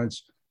and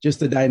Lawrence, just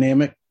the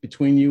dynamic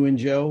between you and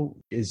Joe.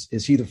 Is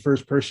he the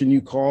first person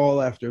you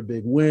call after a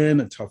big win,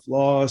 a tough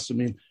loss? I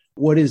mean,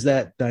 what is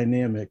that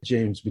dynamic,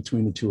 James,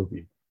 between the two of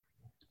you?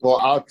 Well,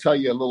 I'll tell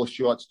you a little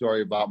short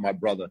story about my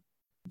brother.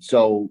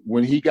 So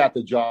when he got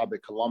the job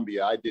at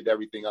Columbia, I did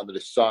everything under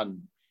the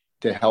sun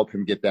to help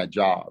him get that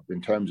job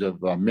in terms of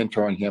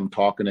mentoring him,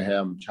 talking to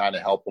him, trying to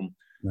help him.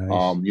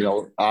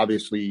 Nice.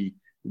 Obviously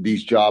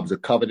these jobs are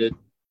coveted,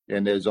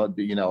 and there's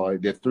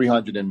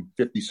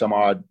 350 some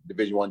odd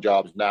Division I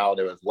jobs now.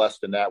 There was less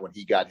than that when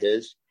he got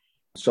his.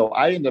 So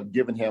I ended up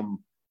giving him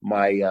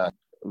my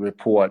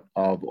report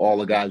of all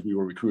the guys we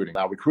were recruiting,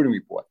 our recruiting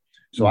report.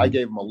 So I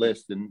gave him a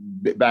list, and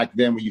back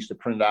then we used to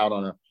print it out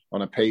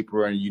on a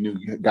paper, and you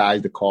knew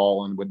guys to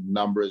call and with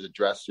numbers,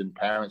 address, and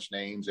parents'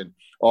 names and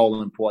all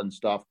the important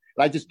stuff.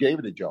 And I just gave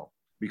it to Joe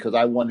because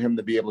I wanted him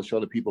to be able to show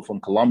the people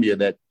from Columbia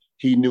that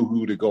he knew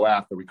who to go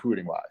after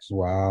recruiting wise.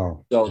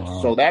 Wow.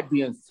 So that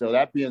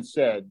being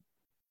said,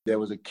 there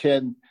was a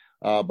kid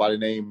by the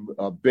name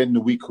of Ben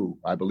Nwiku,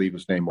 I believe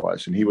his name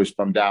was, and he was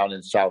from down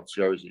in South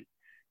Jersey.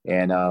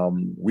 And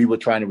we were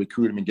trying to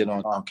recruit him and get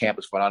on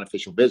campus for an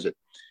unofficial visit.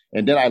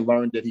 And then I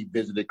learned that he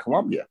visited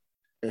Colombia.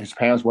 His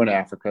parents were in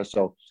Africa.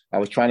 So I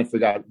was trying to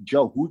figure out,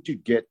 Joe, who'd you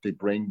get to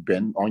bring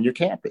Ben on your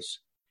campus?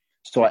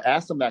 So I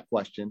asked him that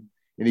question,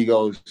 and he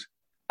goes,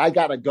 I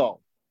got to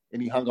go.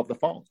 And he hung up the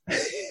phone.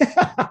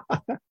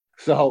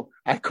 So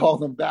I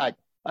called him back.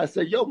 I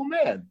said, yo,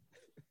 my man,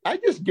 I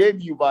just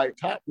gave you my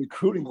top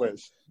recruiting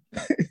list.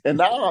 And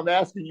now I'm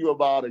asking you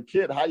about a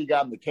kid, how you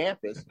got on the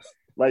campus.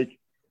 Like,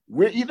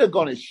 we're either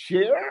going to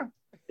share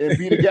and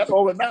be together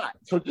or not.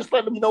 So just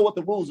let me know what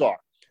the rules are.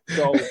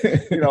 So,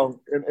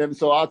 and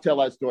so I'll tell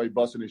that story,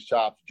 busting his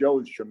chops. Joe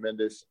is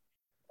tremendous.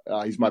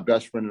 He's my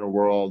best friend in the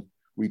world.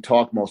 We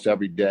talk most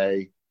every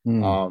day.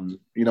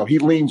 He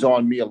leans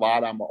on me a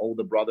lot. I'm an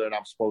older brother and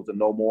I'm supposed to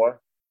know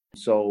more.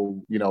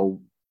 So,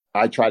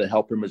 I try to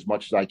help him as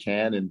much as I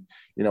can. And,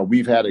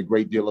 we've had a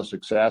great deal of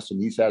success, and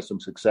he's had some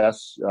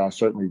success,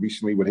 certainly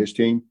recently with his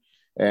team.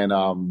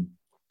 And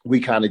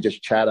we kind of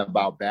just chat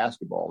about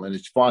basketball, and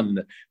it's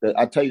fun.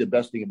 I'll tell you the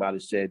best thing about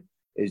it, Sid,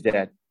 is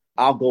that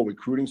I'll go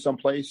recruiting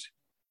someplace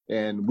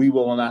and we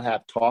will not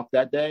have talked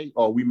that day,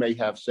 or we may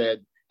have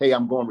said, hey,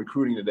 I'm going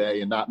recruiting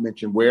today and not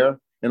mention where.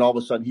 And all of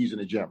a sudden he's in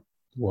the gym.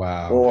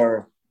 Wow.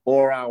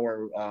 Or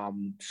our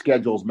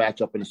schedules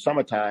match up in the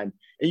summertime,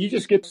 and you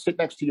just get to sit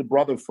next to your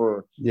brother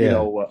for,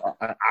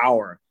 an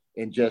hour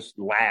and just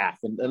laugh.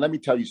 And let me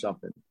tell you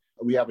something.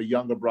 We have a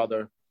younger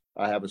brother.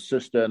 I have a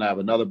sister, and I have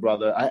another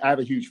brother. I have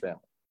a huge family.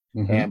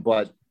 Mm-hmm.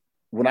 But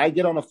when I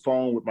get on the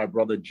phone with my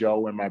brother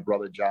Joe and my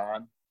brother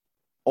John,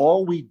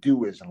 all we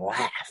do is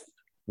laugh.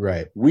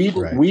 Right. We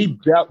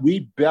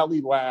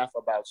belly laugh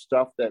about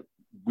stuff that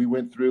we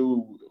went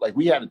through. Like,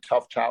 we had a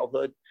tough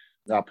childhood.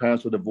 Our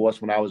parents were divorced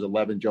when I was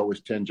 11. Joe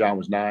was 10. John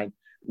was 9.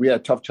 We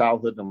had a tough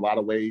childhood in a lot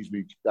of ways.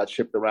 We got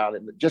shipped around,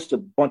 and just a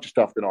bunch of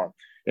stuff going on.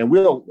 And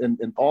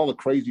and all the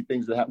crazy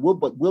things that happen.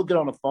 But we'll get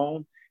on the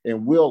phone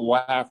and we'll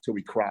laugh till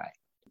we cry.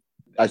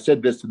 I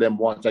said this to them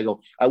once. I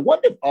go, I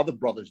wonder if other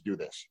brothers do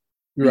this.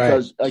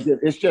 Because again,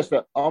 it's just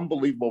an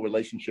unbelievable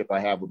relationship I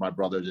have with my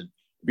brothers, and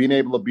being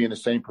able to be in the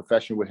same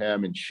profession with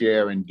him and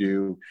share and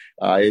do,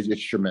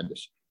 it's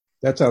tremendous.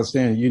 That's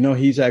outstanding.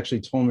 He's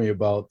actually told me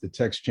about the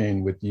text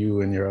chain with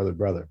you and your other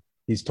brother.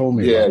 He's told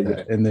me about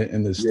that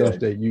and the stuff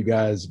that you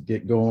guys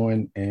get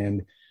going,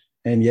 and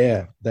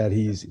that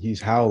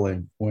he's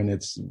howling when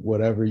it's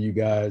whatever you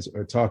guys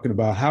are talking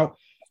about.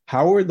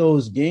 How are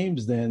those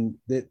games then?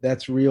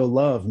 That's real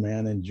love,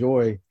 man, and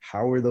joy.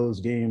 How are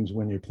those games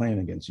when you're playing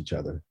against each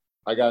other?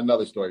 I got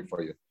another story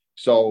for you.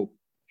 So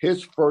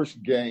his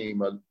first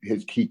game,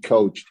 he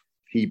coached,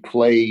 he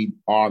played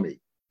Army,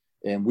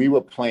 and we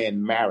were playing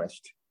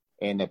Marist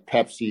in the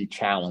Pepsi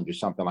Challenge or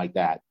something like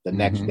that the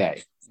next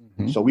day.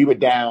 Mm-hmm. So we were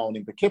down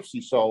in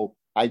Poughkeepsie. So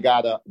I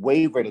got a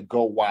waiver to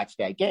go watch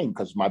that game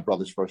because my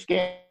brother's first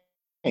game.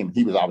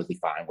 He was obviously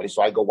fine with it.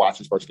 So I go watch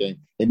his first game,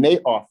 and they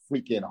are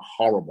freaking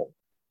horrible.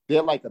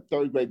 They're like a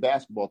third grade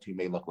basketball team,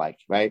 they look like,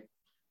 right?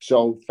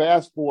 So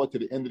fast forward to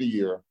the end of the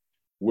year,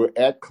 we're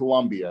at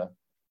Columbia.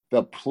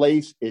 The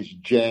place is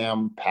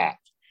jam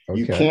packed. Okay.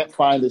 You can't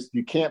find a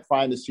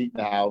seat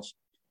in the house,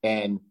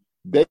 and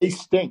they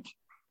stink.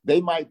 They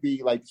might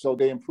be so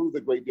they improved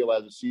a great deal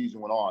as the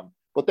season went on,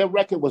 but their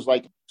record was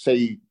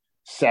say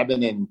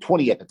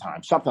 7-20 at the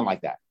time, something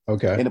like that.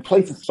 Okay. And the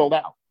place is sold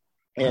out.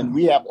 And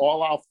we have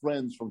all our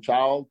friends from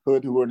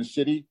childhood who are in the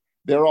city.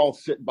 They're all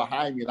sitting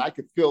behind me, and I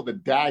could feel the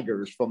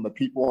daggers from the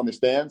people in the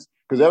stands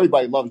because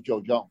everybody loves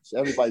Joe Jones.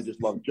 Everybody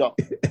just loves Joe.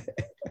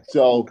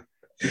 So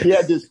he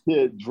had this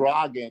kid,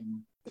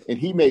 Dragan, and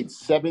he made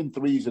 7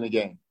 threes in a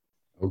game.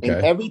 Okay.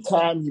 And every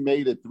time he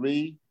made a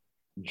three,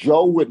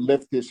 Joe would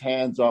lift his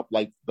hands up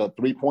like the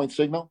 3-point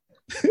signal.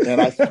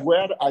 And I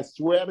swear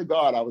to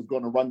God, I was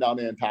going to run down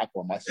there and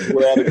tackle him. I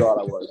swear to God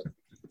I was.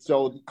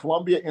 So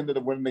Columbia ended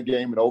up winning the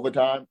game in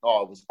overtime.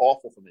 Oh, it was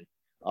awful for me.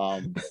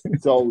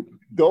 So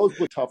those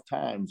were tough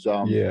times.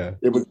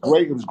 It was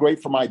great. It was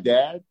great for my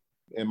dad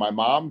and my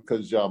mom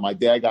because my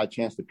dad got a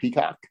chance to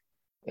peacock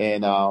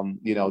and,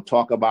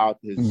 talk about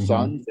his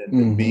sons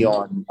and be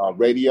on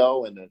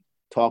radio and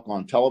talk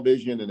on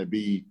television and to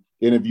be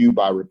interviewed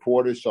by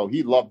reporters. So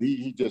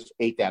he just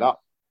ate that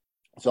up.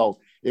 So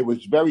it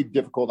was very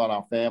difficult on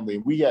our family.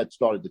 And we had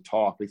started to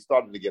talk. They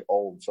started to get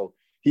old. So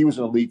he was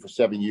in the league for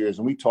 7 years.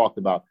 And we talked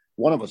about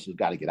one of us has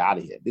got to get out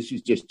of here. This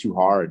is just too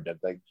hard.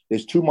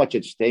 There's too much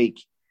at stake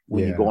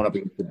when you're going up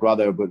against your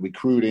brother, but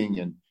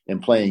recruiting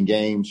and playing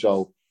games.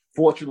 So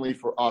fortunately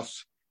for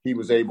us, he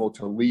was able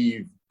to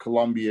leave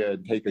Columbia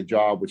and take a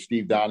job with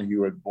Steve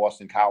Donahue at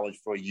Boston College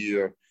for a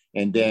year.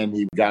 And then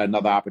he got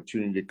another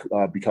opportunity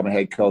to become a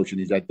head coach.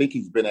 And I think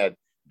he's been at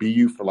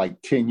BU for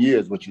 10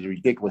 years, which is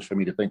ridiculous for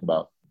me to think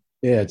about.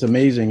 Yeah, it's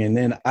amazing. And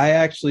then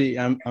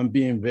I'm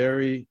being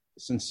very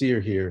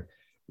sincere here.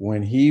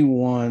 When he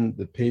won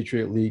the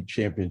Patriot League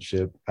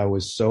championship, I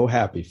was so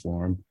happy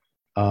for him.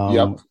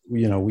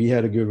 We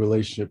had a good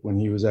relationship when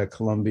he was at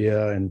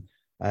Columbia. And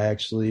I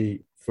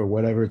actually, for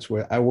whatever it's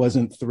worth, I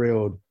wasn't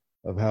thrilled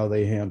of how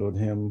they handled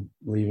him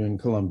leaving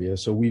Columbia.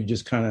 So we've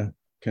just kind of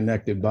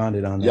connected,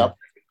 bonded on that. Yep.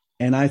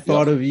 And I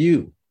thought of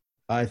you.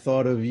 I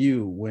thought of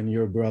you when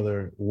your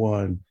brother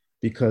won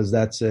because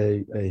that's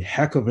a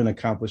heck of an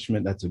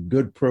accomplishment. That's a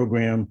good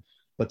program,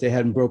 but they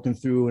hadn't broken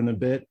through in a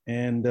bit.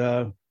 And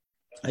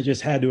I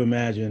just had to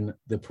imagine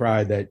the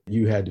pride that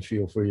you had to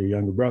feel for your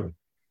younger brother.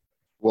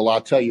 Well,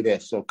 I'll tell you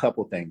this. So a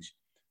couple of things.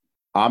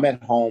 I'm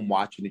at home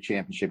watching the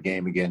championship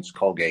game against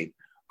Colgate.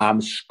 I'm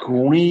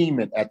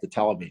screaming at the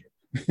television,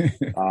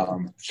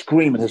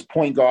 screaming. His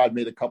point guard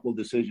made a couple of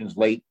decisions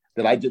late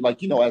that I did.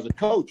 Like, as a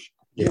coach,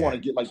 you want to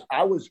get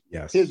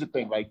Here's the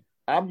thing. Like,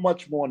 I'm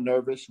much more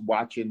nervous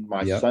watching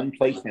my son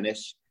play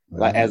tennis,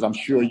 like, as I'm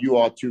sure you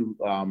are too,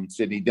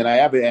 Sydney, than I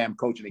ever am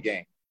coaching a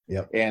game.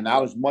 Yep. And I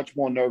was much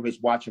more nervous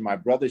watching my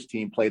brother's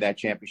team play that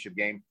championship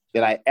game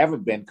than I ever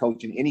been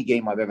coaching any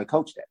game I've ever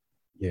coached at.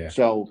 Yeah.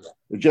 So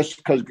just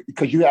because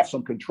you have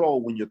some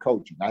control when you're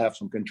coaching, I have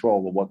some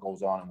control of what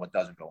goes on and what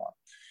doesn't go on.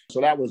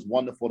 So that was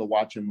wonderful to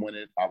watch him win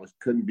it.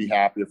 Couldn't be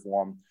happier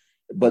for him.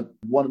 But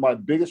one of my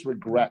biggest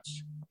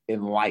regrets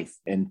in life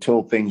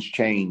until things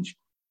changed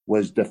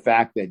was the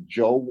fact that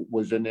Joe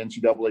was in the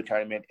NCAA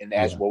tournament, and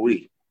as were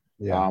we.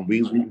 Yeah.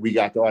 We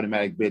got the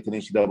automatic bid to the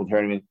NCAA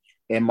tournament.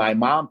 And my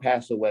mom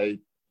passed away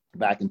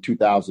back in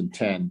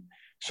 2010.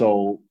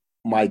 So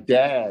my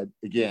dad,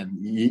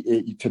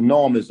 again, to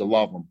know him is to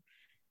love him.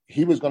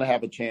 He was going to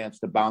have a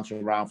chance to bounce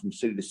around from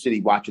city to city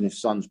watching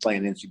his sons play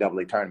in the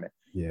NCAA tournament.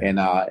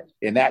 Yeah.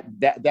 And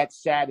that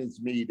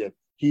saddens me that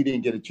he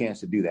didn't get a chance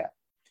to do that.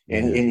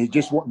 And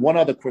just one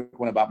other quick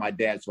one about my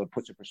dad, so it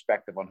puts a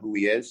perspective on who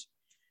he is.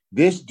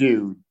 This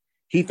dude,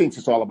 he thinks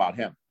it's all about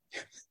him.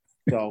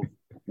 So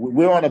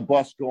we're on a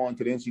bus going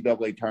to the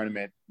NCAA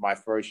tournament my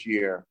first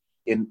year.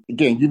 And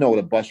again,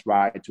 the bus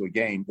ride to a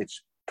game,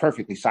 it's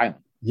perfectly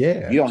silent.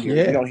 Yeah. You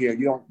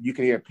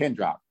can hear a pin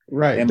drop.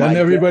 Right. And doesn't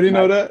everybody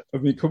know that? I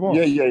mean, come on.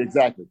 Yeah,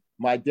 exactly.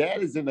 My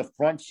dad is in the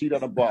front seat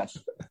of the bus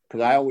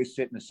because I always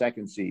sit in the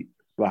second seat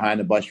behind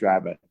the bus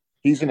driver.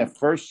 He's in the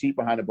first seat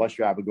behind the bus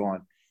driver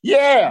going,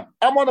 yeah,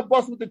 I'm on the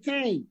bus with the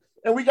team.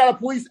 And we got a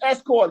police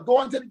escort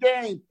going to the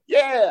game.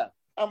 Yeah.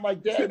 I'm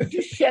like, Dad, would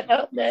you shut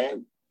up,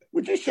 man?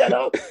 Would you shut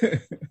up?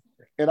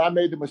 And I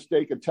made the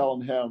mistake of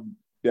telling him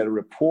that a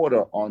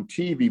reporter on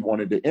TV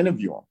wanted to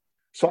interview him.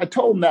 So I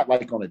told him that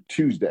like on a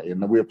Tuesday,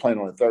 and we were playing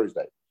on a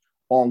Thursday.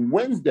 On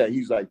Wednesday,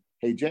 he's like,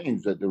 hey,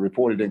 James, the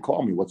reporter didn't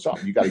call me. What's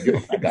up? You got to get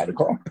him. I got to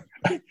call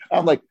him.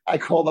 I'm like, I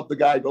called up the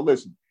guy. I go,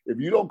 listen, if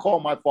you don't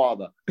call my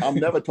father, I'm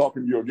never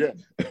talking to you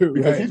again.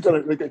 Because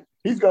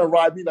he's gonna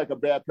ride me like a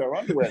bad pair of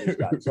underwear, this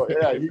guy. So,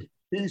 yeah,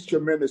 he's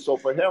tremendous. So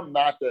for him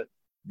not to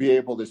be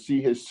able to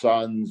see his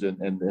sons and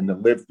to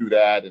live through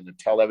that and to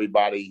tell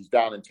everybody, he's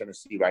down in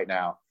Tennessee right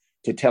now,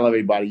 to tell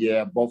everybody,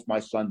 yeah, both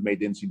my sons made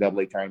the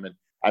NCAA tournament.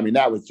 I mean,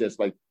 that was just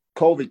like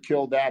COVID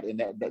killed that,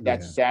 and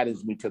that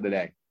saddens me to the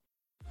day.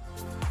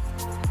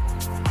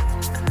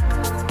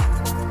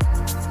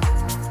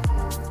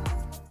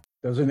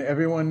 Doesn't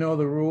everyone know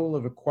the rule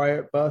of a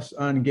quiet bus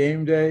on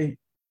game day?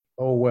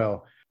 Oh,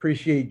 well.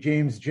 Appreciate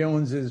James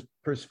Jones's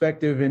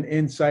perspective and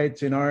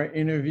insights in our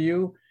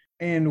interview.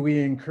 And we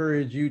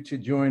encourage you to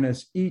join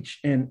us each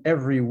and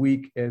every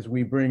week as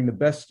we bring the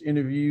best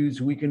interviews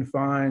we can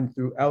find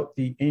throughout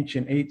the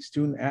Ancient Eight: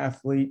 student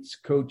athletes,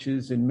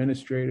 coaches,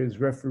 administrators,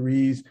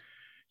 referees.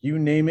 You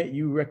name it,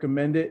 you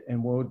recommend it,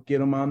 and we'll get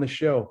them on the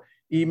show.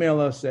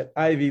 Email us at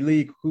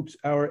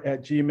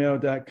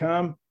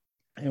ivyleaguehoopshour@gmail.com,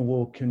 and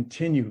we'll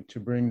continue to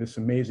bring this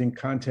amazing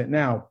content.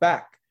 Now,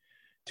 back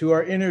to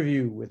our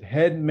interview with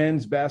head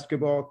men's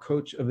basketball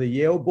coach of the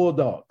Yale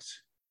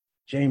Bulldogs,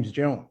 James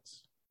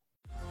Jones.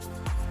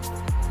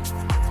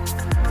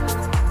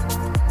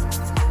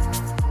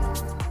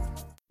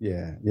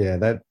 Yeah,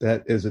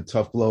 that is a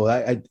tough blow.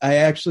 I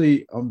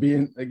actually, I'm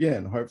being,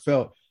 again,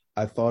 heartfelt.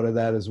 I thought of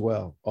that as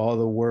well. All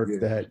the work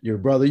that your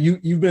brother,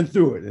 you've been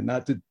through it, and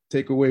not to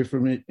take away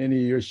from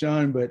any of your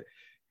shine, but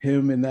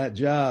him in that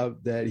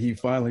job that he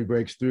finally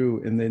breaks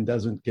through and then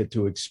doesn't get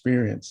to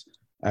experience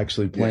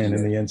actually playing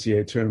in the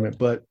NCAA tournament.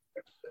 But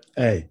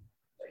hey,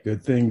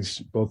 good things.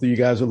 Both of you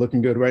guys are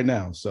looking good right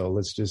now. So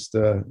let's just,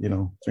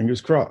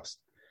 fingers crossed.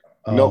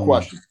 No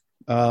question.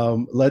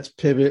 Let's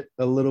pivot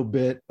a little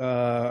bit.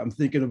 I'm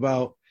thinking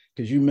about,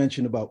 because you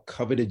mentioned about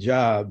coveted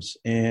jobs,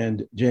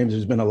 and James,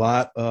 there's been a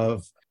lot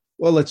of,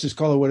 well, let's just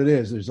call it what it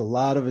is. There's a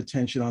lot of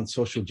attention on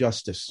social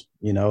justice,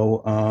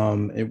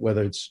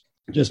 whether it's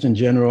just in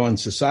general in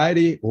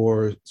society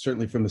or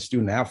certainly from the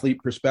student athlete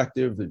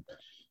perspective. The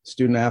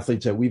student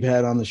athletes that we've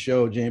had on the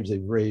show, James,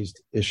 they've raised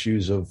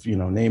issues of,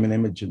 name and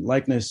image and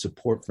likeness,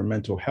 support for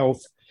mental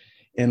health,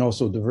 and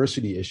also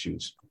diversity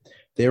issues.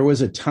 There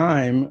was a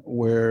time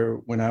where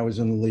when I was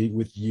in the league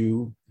with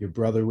you, your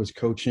brother was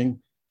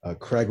coaching,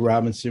 Craig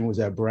Robinson was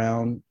at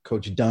Brown,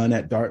 Coach Dunn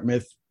at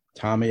Dartmouth,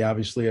 Tommy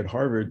obviously at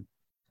Harvard,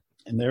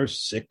 and there are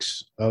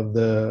 6 of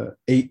the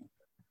 8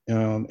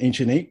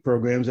 Ancient Eight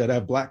programs that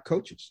have Black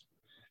coaches.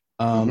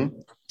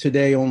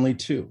 Today, only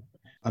 2.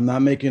 I'm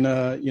not making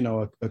a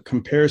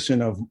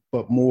comparison of,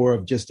 but more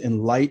of just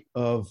in light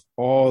of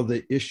all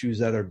the issues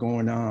that are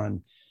going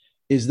on.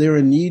 Is there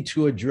a need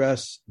to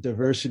address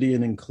diversity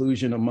and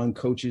inclusion among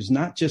coaches,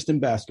 not just in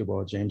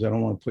basketball, James? I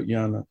don't want to put you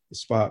on the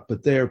spot,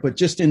 but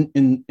just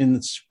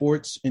in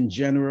sports in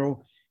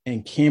general,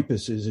 and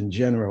campuses in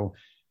general,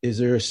 is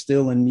there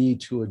still a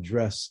need to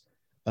address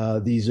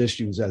these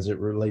issues as it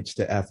relates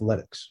to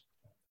athletics?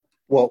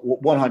 Well,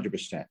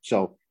 100%.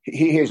 So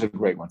here's a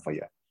great one for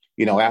you.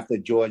 After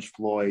George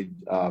Floyd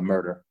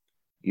murder,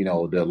 a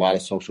lot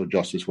of social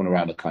justice went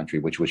around the country,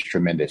 which was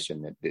tremendous.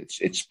 And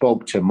it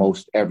spoke to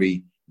most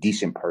every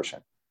decent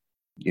person.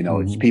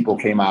 People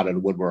came out of the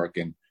woodwork.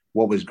 And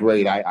what was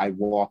great, I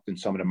walked in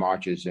some of the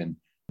marches, and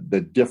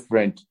the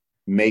different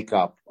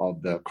makeup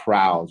of the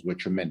crowds were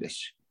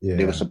tremendous. Yeah.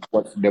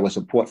 There was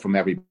support from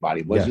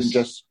everybody. It wasn't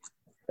just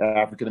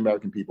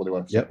African-American people. There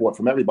was support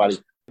from everybody,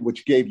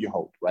 which gave you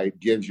hope, right?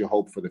 Gives you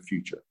hope for the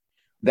future.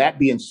 That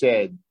being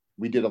said,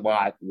 we did a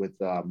lot with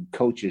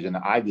coaches in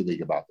the Ivy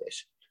League about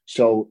this.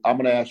 So I'm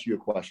going to ask you a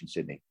question,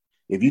 Sydney.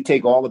 If you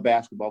take all the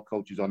basketball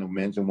coaches on the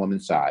men's and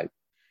women's side,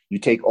 you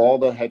take all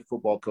the head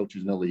football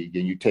coaches in the league,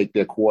 and you take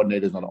their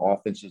coordinators on the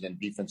offensive and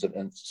defensive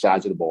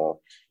sides of the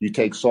ball, you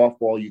take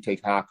softball, you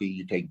take hockey,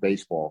 you take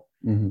baseball.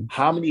 Mm-hmm.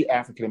 How many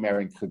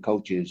African-American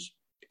coaches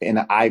in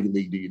the Ivy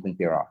League do you think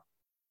there are?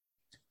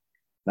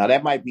 Now,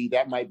 that might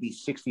be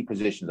 60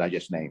 positions I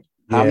just named.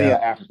 How many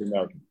are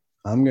African-American?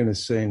 I'm going to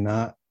say I'm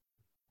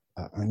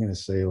going to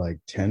say like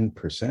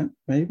 10%,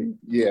 maybe.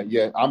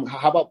 Yeah.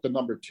 How about the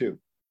number 2?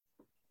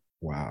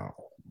 Wow.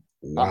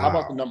 How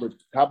about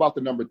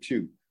the number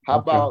 2? How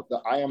about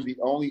I am the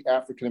only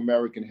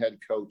African-American head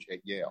coach at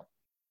Yale?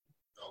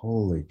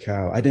 Holy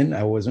cow.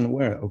 I wasn't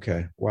aware.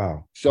 Okay.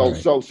 Wow.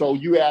 So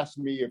you asked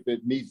me if it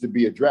needs to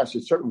be addressed.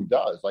 It certainly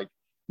does.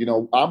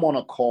 I'm on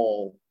a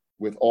call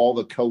with all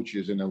the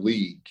coaches in the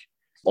league,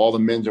 all the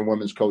men's and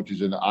women's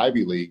coaches in the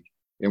Ivy League,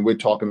 and we're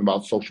talking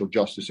about social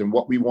justice and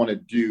what we want to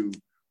do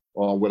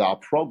with our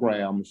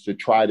programs to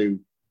try to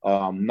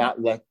not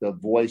let the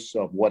voice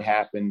of what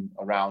happened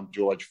around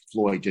George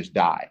Floyd just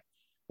die.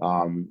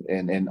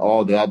 And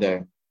all the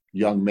other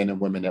young men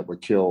and women that were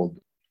killed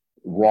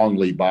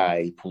wrongly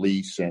by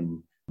police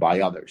and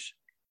by others.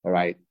 All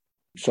right.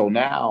 So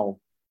now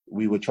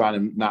we were trying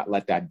to not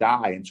let that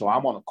die. And so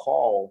I'm on a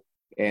call,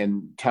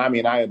 and Tommy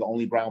and I are the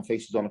only brown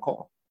faces on the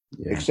call,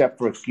 except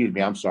for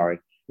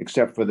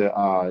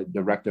the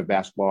director of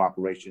basketball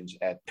operations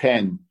at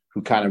Penn,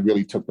 who kind of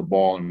really took the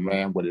ball and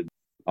ran with it.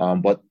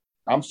 But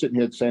I'm sitting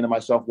here saying to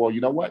myself, well, you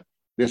know what?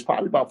 There's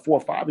probably about 4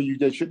 or 5 of you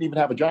that shouldn't even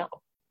have a job.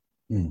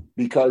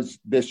 Because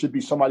there should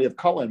be somebody of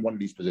color in one of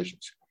these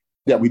positions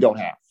that we don't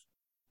have.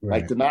 Right.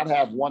 Like to not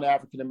have one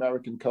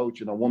African-American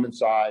coach on a woman's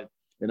side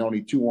and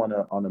only 2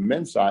 on the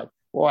men's side.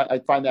 Well, I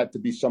find that to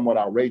be somewhat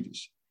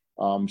outrageous.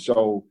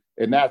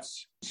 And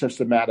that's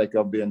systematic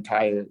of the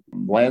entire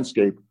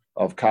landscape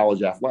of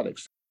college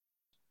athletics.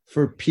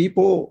 For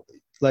people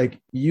like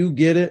you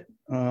get it,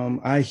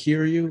 I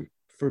hear you.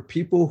 For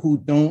people who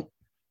don't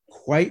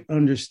quite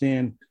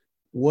understand,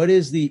 what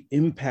is the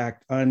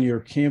impact on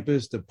your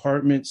campus,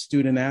 department,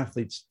 student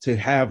athletes to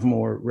have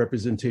more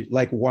representation?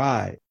 Like,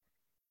 why?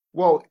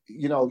 Well,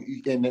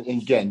 and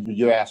again,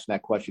 you're asking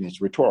that question.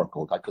 It's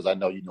rhetorical because I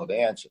know you know the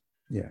answer.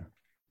 Yeah.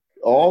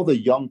 All the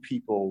young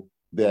people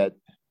that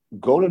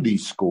go to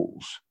these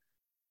schools,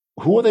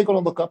 who are they going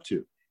to look up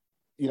to?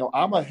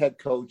 I'm a head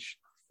coach,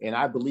 and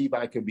I believe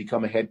I can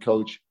become a head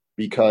coach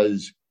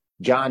because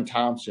John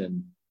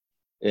Thompson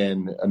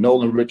and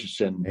Nolan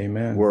Richardson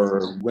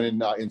were winning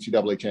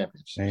NCAA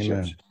championships.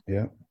 Amen.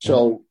 Yeah.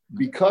 So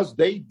because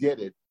they did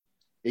it,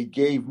 it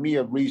gave me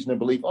a reason to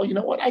believe, oh, you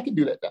know what? I can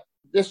do that.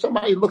 There's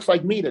somebody who looks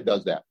like me that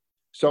does that.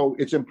 So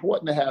it's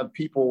important to have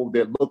people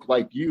that look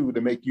like you to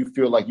make you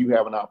feel like you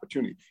have an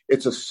opportunity.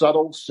 It's a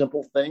subtle,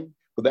 simple thing,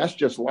 but that's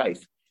just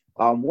life.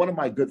 One of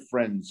my good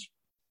friends,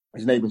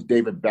 his name is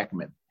David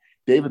Beckman.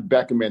 David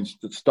Beckerman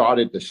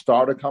started the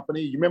Starter Company.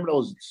 You remember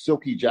those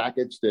silky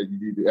jackets that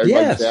everybody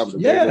used to have?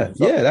 Yeah,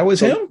 that was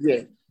him?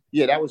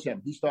 Yeah, that was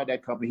him. He started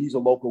that company. He's a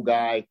local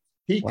guy.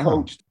 He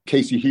coached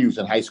Casey Hughes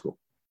in high school.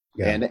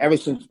 Yeah. And ever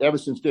since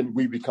then,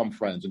 we become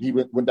friends. And he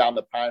went down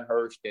to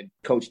Pinehurst and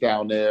coached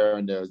down there.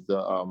 And there's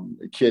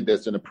the kid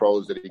that's in the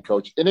pros that he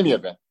coached. In any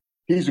event,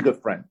 he's a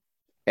good friend.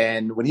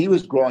 And when he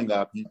was growing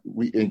up,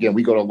 we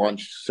go to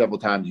lunch several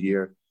times a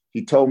year.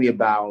 He told me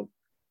about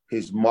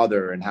his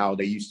mother and how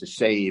they used to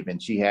save,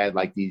 and she had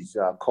like these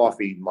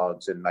coffee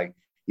mugs, and like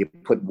you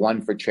put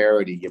one for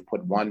charity, you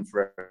put one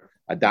for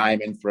a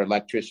diamond for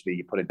electricity,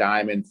 you put a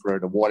diamond for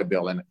the water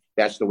bill, and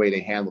that's the way they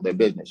handle their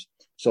business.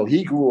 So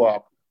he grew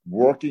up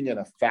working in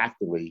a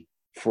factory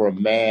for a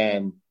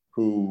man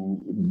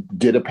who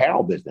did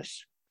apparel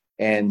business,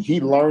 and he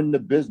learned the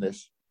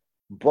business,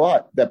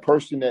 but that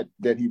person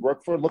that he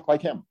worked for looked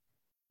like him,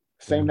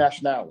 same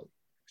nationality.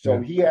 So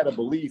he had a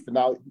belief, and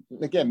now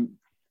again,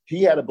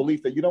 he had a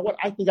belief that, you know what,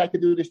 I think I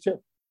could do this too.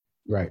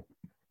 Right.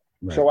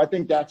 So I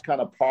think that's kind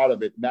of part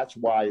of it. And that's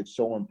why it's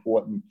so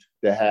important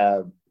to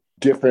have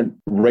different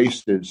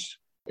races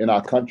in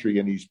our country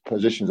in these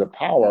positions of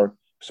power.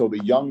 So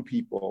the young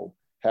people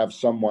have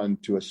someone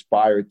to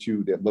aspire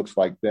to that looks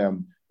like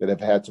them, that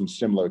have had some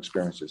similar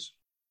experiences.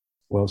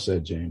 Well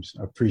said, James.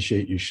 I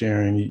appreciate you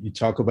sharing. You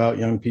talk about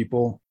young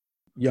people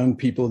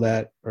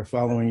that are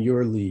following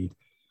your lead.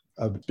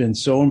 I've been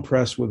so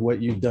impressed with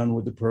what you've done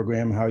with the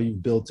program, how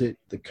you've built it,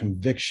 the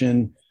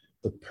conviction,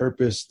 the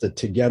purpose, the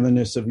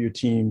togetherness of your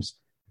teams.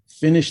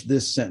 Finish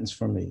this sentence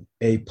for me.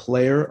 A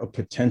player, a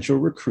potential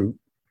recruit,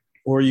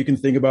 or you can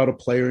think about a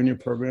player in your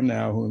program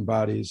now who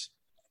embodies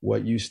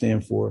what you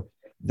stand for.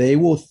 They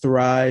will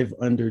thrive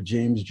under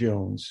James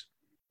Jones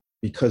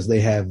because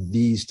they have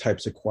these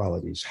types of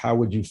qualities. How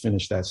would you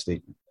finish that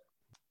statement?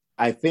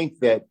 I think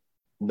that,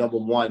 number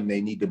one, they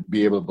need to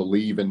be able to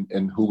believe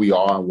in who we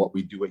are and what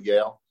we do at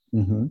Yale.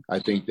 Mm-hmm. I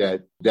think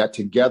that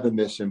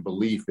togetherness and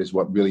belief is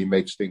what really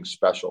makes things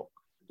special.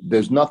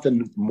 There's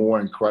nothing more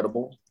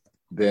incredible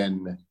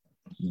than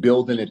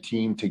building a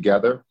team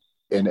together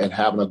and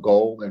having a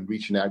goal and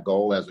reaching that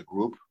goal as a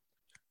group.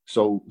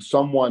 So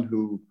someone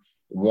who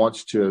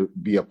wants to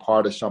be a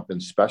part of something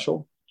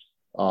special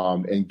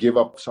and give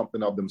up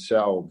something of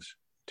themselves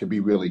to be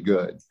really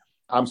good.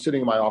 I'm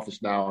sitting in my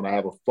office now and I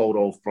have a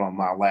photo from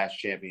our last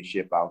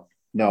championship.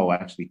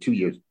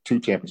 2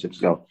 championships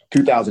ago,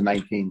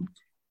 2019.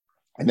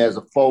 And there's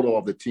a photo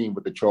of the team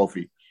with the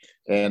trophy.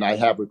 And I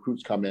have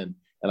recruits come in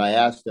and I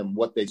ask them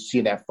what they see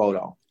in that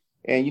photo.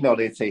 And,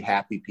 they'd say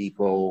happy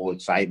people,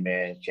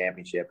 excitement,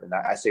 championship. And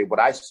I say, what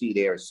I see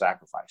there is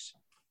sacrifice.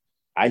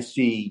 I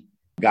see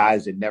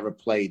guys that never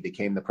played, that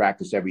came to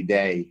practice every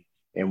day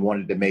and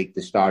wanted to make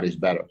the starters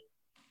better.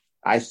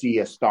 I see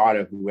a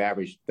starter who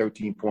averaged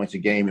 13 points a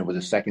game and was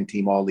a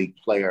second-team all-league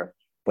player,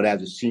 but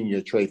as a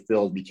senior, Trey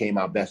Fields became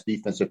our best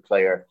defensive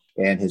player,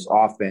 and his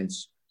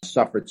offense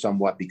suffered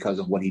somewhat because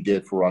of what he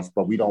did for us,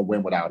 but we don't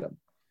win without him.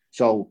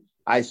 So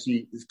I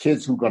see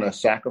kids who are going to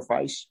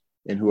sacrifice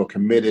and who are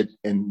committed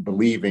in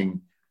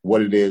believing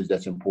what it is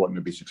that's important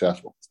to be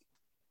successful.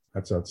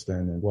 That's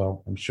outstanding.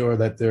 Well, I'm sure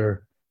that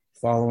they're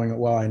following it.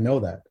 Well, I know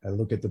that. I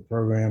look at the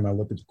program. I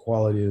look at the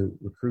quality of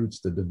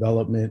recruits, the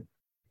development,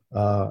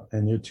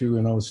 and your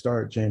 2-0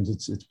 start, James.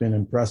 It's been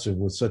impressive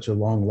with such a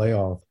long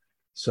layoff.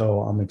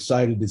 So I'm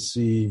excited to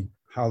see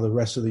how the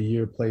rest of the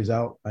year plays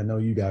out. I know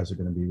you guys are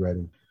going to be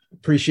ready.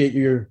 Appreciate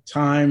your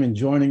time and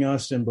joining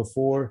us. And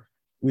before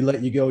we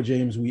let you go,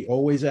 James, we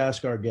always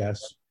ask our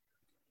guests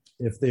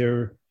if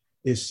there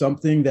is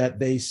something that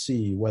they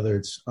see, whether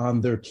it's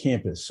on their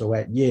campus, so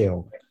at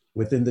Yale,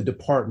 within the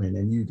department,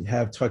 and you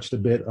have touched a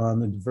bit on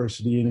the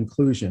diversity and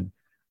inclusion,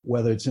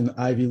 whether it's in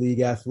Ivy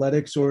League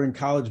athletics or in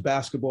college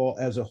basketball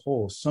as a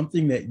whole,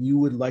 something that you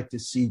would like to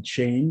see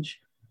change,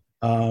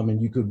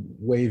 and you could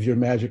wave your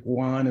magic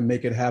wand and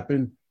make it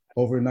happen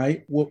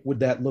overnight. What would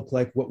that look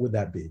like? What would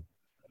that be?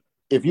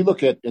 If you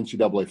look at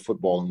NCAA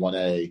football in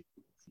 1A,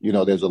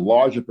 there's a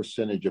larger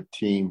percentage of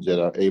teams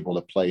that are able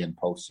to play in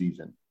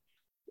postseason.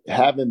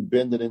 Having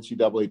been to the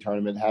NCAA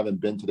tournament, having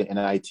been to the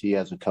NIT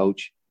as a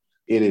coach,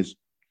 it is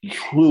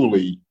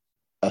truly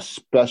a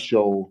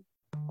special,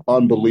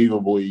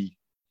 unbelievably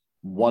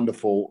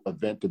wonderful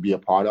event to be a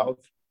part of.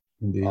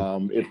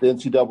 If the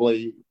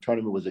NCAA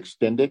tournament was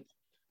extended,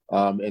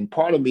 and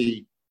part of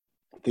me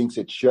thinks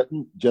it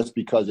shouldn't, just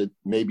because it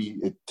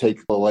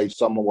takes away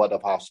somewhat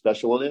of how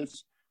special it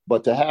is,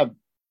 but to have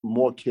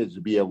more kids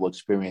to be able to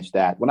experience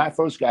that. When I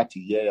first got to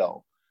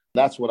Yale,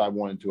 that's what I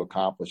wanted to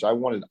accomplish. I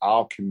wanted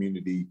our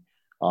community,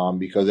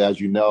 because as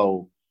you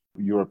know,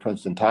 you're a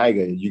Princeton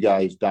Tiger. You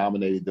guys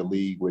dominated the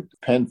league with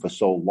Penn for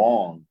so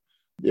long.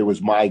 It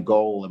was my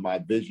goal and my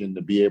vision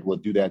to be able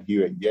to do that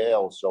here at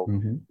Yale. So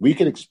we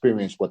can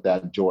experience what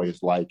that joy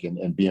is like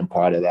and being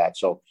part of that.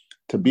 So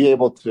to be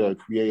able to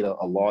create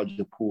a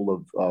larger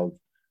pool of,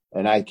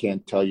 and I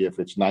can't tell you if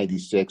it's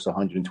 96,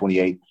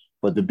 128,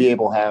 but to be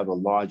able to have a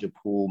larger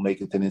pool,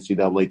 make it to the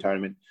NCAA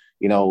tournament.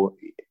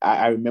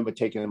 I remember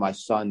taking my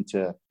son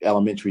to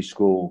elementary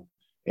school,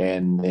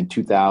 and in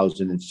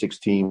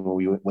 2016, when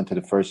we went to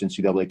the first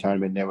NCAA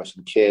tournament, there were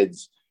some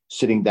kids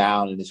sitting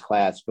down in his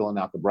class filling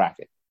out the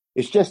bracket.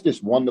 It's just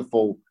this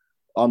wonderful,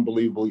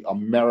 unbelievably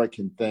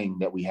American thing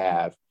that we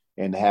have,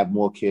 and to have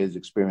more kids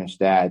experience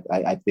that,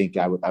 I think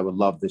I would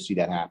love to see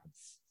that happen.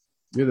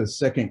 You're the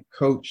second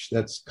coach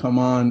that's come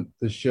on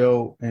the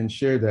show and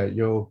shared that.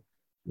 You'll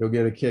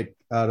get a kick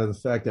out of the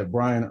fact that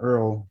Brian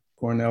Earl,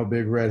 Cornell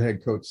Big Red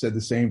head coach, said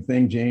the same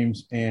thing,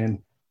 James, and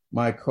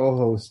my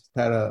co-host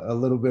had a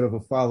little bit of a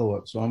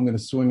follow-up. So I'm going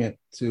to swing it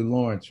to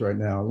Lawrence right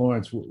now.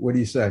 Lawrence, what do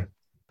you say?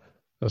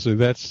 So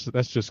that's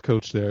just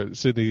coach there.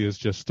 Sydney is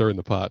just stirring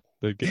the pot.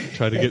 They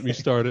trying to get me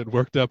started,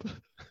 worked up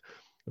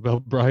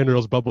about Brian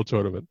Earl's bubble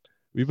tournament.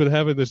 We've been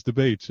having this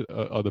debate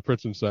on the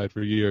Princeton side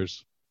for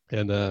years,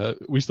 and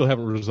we still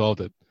haven't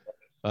resolved it.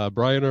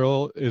 Brian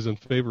Earl is in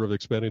favor of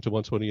expanding to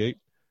 128.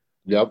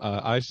 Yep.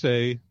 I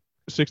say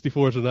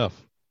 64 is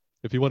enough.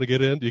 If you want to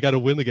get in, you got to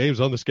win the games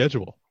on the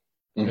schedule.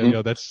 And,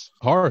 that's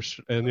harsh.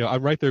 And,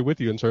 I'm right there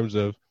with you in terms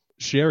of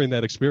sharing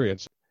that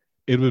experience.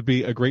 It would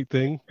be a great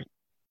thing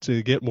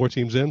to get more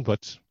teams in,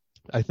 but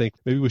I think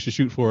maybe we should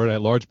shoot for it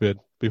at large bid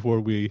before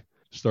we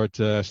start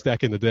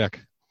stacking the deck.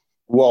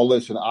 Well,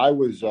 listen, I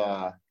was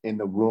in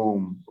the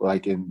room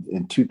like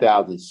in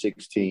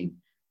 2016.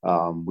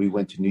 We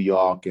went to New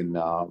York, and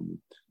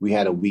we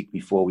had a week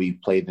before we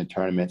played in the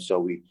tournament. So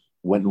we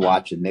went and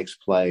watched the Knicks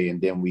play, and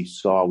then we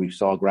saw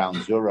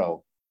Ground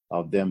Zero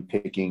of them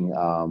picking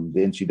the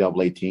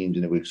NCAA teams,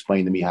 and they would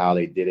explain to me how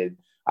they did it.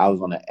 I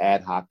was on an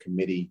ad hoc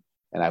committee,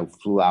 and I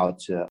flew out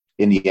to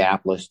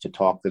Indianapolis to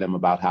talk to them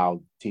about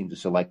how teams are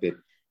selected.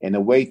 And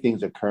the way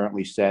things are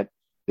currently set,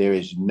 there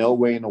is no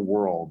way in the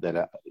world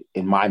that,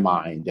 in my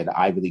mind, that an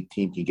Ivy League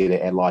team can get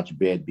an at-large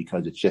bid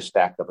because it's just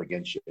stacked up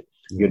against you.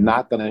 Mm-hmm. You're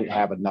not going to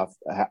have enough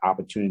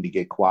opportunity to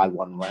get quad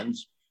one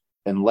lens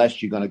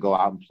unless you're going to go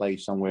out and play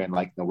somewhere in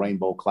like the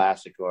Rainbow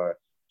Classic or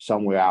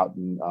somewhere out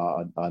in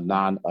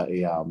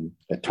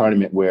a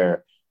tournament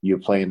where you're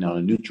playing on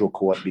a neutral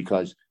court,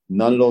 because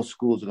none of those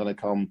schools are going to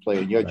come play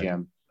in your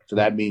gym. So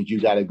that means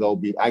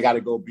I got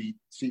to go beat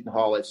Seton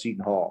Hall at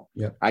Seton Hall.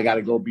 Yep. I got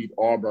to go beat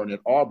Auburn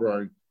at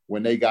Auburn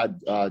when they got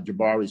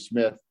Jabari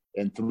Smith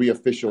and 3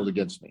 officials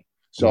against me.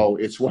 So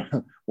it's one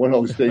of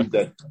those things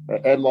that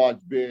an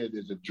at-large bid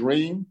is a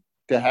dream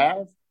to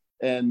have.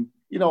 And,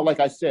 like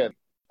I said,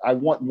 I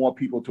want more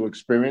people to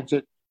experience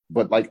it,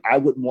 but like I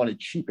wouldn't want to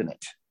cheapen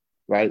it,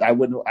 right? I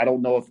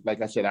don't know if,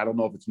 like I said, I don't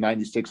know if it's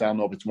 96. I don't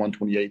know if it's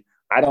 128.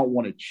 I don't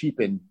want to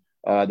cheapen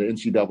the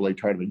NCAA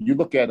tournament. You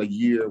look at a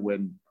year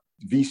when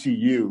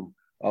VCU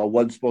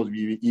wasn't supposed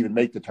to even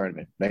make the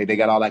tournament. They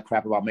got all that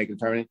crap about making the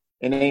tournament,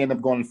 and they end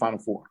up going to the Final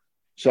Four.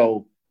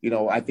 So,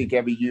 I think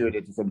every year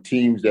there's some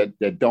teams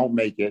that don't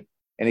make it.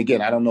 And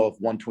again, I don't know if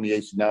 128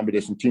 is the number.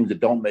 There's some teams that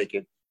don't make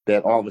it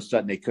that all of a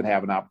sudden they could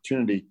have an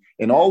opportunity.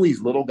 And all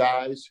these little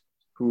guys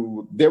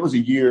there was a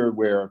year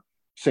where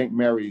St.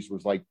 Mary's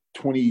was like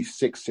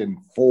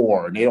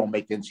 26-4, and they don't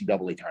make the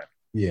NCAA tournament.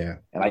 Yeah.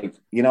 And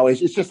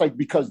it's just like,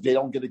 because they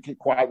don't get a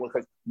quiet one.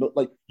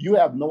 Like, you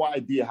have no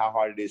idea how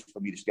hard it is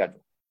for me to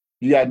schedule.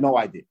 You had no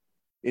idea.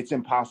 It's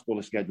impossible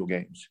to schedule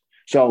games.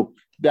 So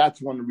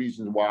that's one of the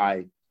reasons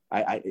why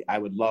I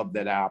would love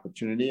that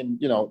opportunity.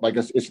 And, like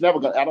it's never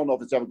going to, I don't know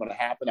if it's ever going to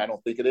happen. I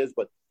don't think it is,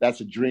 but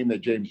that's a dream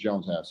that James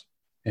Jones has.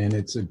 And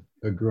it's a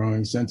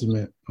growing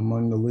sentiment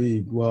among the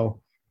league. Well,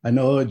 I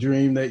know a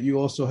dream that you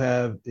also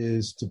have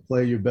is to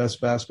play your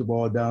best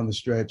basketball down the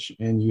stretch,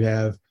 and you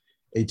have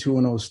a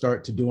 2-0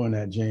 start to doing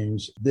that,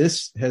 James.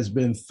 This has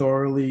been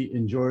thoroughly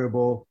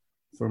enjoyable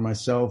for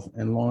myself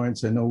and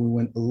Lawrence. I know we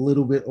went a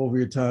little bit over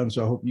your time,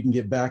 so I hope you can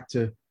get back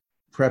to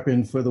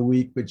prepping for the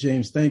week. But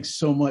James, thanks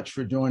so much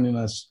for joining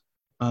us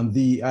on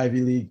the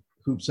Ivy League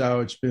Hoops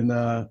Hour. It's been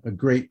a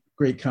great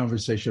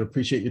conversation.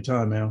 Appreciate your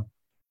time, man.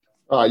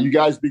 You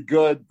guys be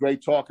good.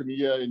 Great talking to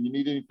you. And you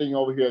need anything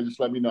over here,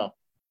 just let me know.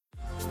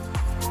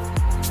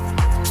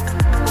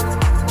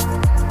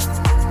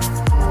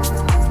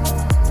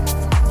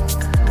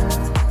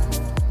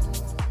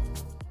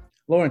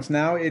 Lawrence,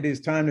 now it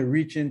is time to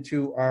reach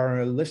into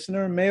our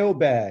listener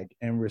mailbag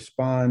and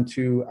respond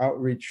to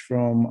outreach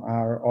from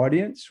our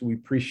audience. We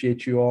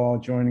appreciate you all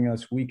joining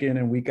us week in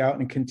and week out,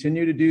 and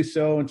continue to do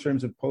so in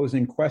terms of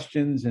posing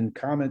questions and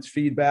comments,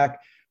 feedback,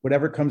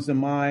 whatever comes to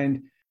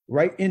mind.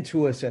 Write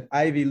into us at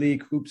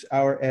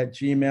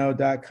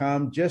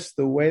ivyleaguehoopshour@gmail.com, just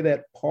the way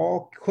that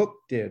Paul Cook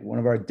did, one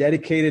of our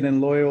dedicated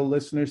and loyal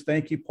listeners.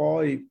 Thank you,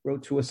 Paul. He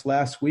wrote to us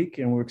last week,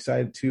 and we're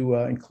excited to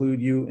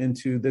include you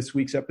into this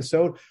week's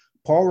episode.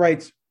 Paul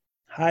writes,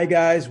 "Hi,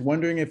 guys.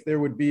 Wondering if there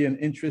would be an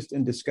interest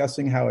in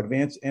discussing how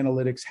advanced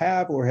analytics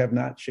have or have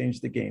not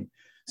changed the game.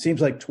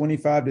 Seems like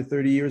 25 to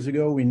 30 years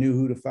ago, we knew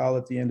who to foul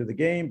at the end of the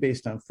game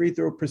based on free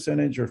throw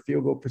percentage or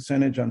field goal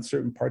percentage on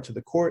certain parts of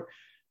the court.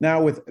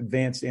 Now with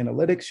advanced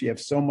analytics, you have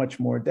so much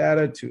more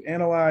data to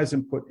analyze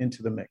and put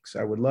into the mix.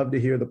 I would love to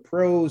hear the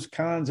pros,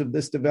 cons of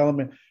this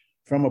development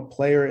from a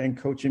player and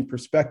coaching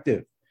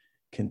perspective.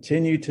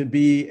 Continue to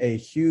be a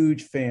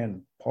huge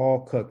fan,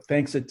 Paul Cook."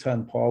 Thanks a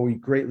ton, Paul. We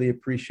greatly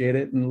appreciate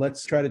it. And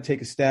let's try to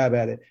take a stab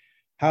at it.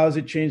 How has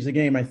it changed the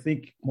game? I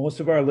think most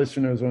of our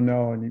listeners will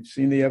know, and you've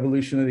seen the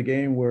evolution of the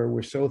game where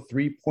we're so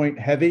 3-point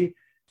heavy.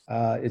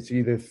 It's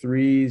either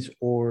threes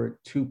or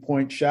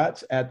 2-point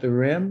shots at the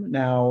rim.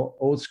 Now,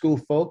 old school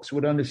folks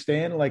would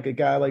understand, like a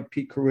guy like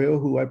Pete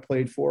Carril, who I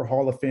played for,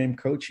 Hall of Fame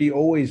coach, he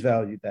always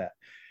valued that.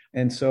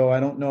 And so I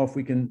don't know if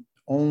we can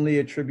only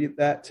attribute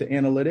that to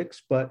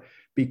analytics, but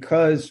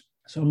because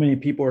so many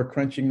people are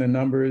crunching the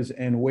numbers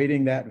and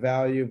weighting that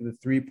value of the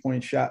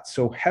 3-point shot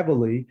so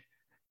heavily,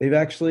 they've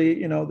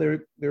actually,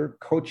 they're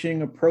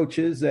coaching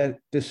approaches that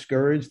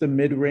discourage the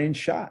mid-range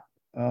shot.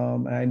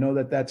 I know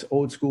that that's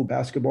old school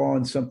basketball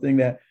and something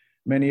that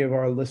many of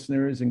our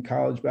listeners and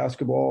college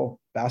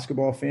basketball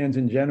fans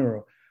in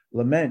general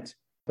lament.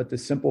 But the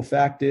simple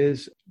fact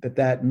is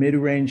that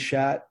mid-range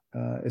shot,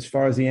 as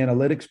far as the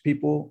analytics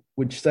people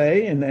would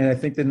say, and I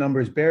think the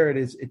numbers bear it,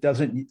 is it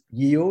doesn't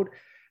yield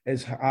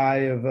as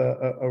high of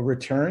a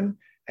return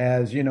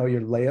as, your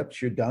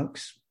layups, your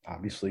dunks,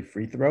 obviously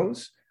free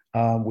throws,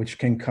 which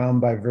can come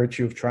by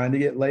virtue of trying to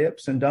get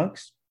layups and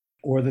dunks,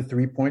 or the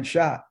 3-point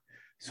shot.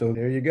 So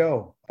there you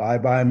go.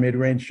 Bye-bye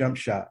mid-range jump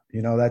shot.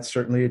 That's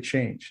certainly a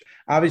change.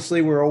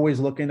 Obviously, we're always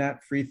looking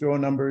at free throw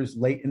numbers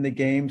late in the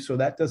game, so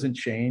that doesn't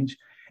change.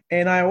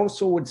 And I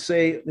also would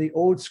say the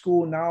old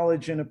school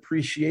knowledge and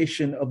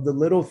appreciation of the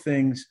little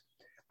things,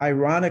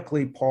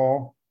 ironically,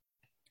 Paul,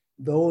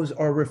 those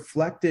are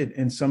reflected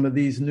in some of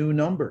these new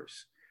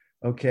numbers.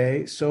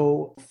 Okay.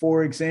 So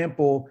for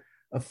example,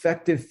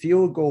 effective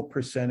field goal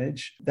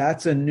percentage.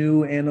 That's a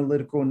new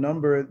analytical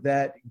number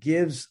that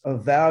gives a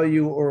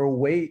value or a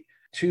weight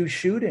to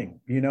shooting,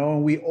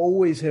 and we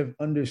always have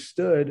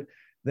understood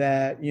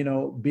that,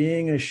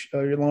 being a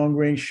long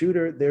range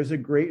shooter, there's a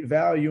great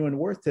value and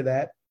worth to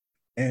that.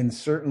 And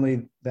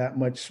certainly that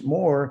much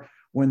more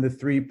when the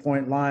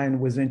 3-point line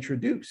was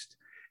introduced.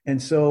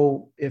 And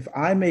so if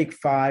I make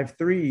 5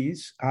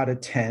 threes out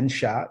of 10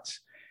 shots,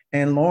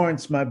 and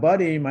Lawrence, my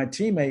buddy, my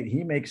teammate,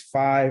 he makes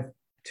 5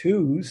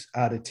 twos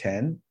out of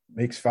 10,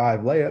 makes 5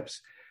 layups,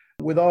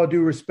 with all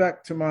due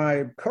respect to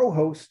my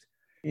co-host,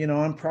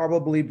 I'm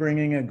probably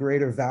bringing a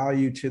greater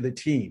value to the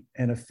team.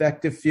 An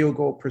effective field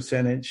goal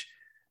percentage,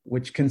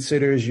 which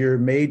considers your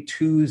made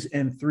 2s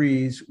and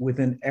 3s with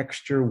an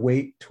extra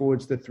weight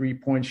towards the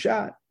 3-point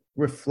shot,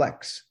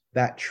 reflects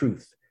that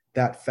truth,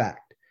 that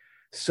fact.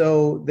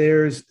 So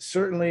there's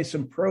certainly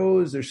some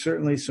pros, there's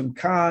certainly some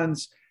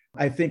cons.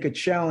 I think a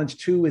challenge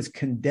too is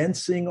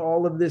condensing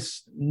all of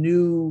this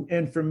new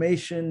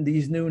information,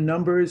 these new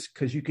numbers,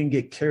 because you can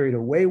get carried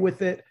away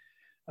with it.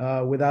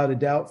 Without a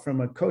doubt,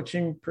 from a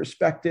coaching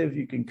perspective,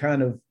 you can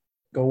kind of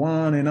go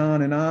on and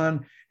on and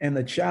on. And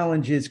the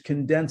challenge is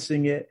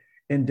condensing it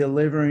and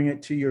delivering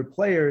it to your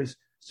players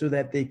so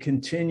that they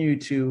continue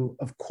to,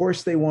 of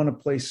course, they want to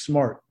play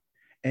smart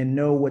and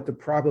know what the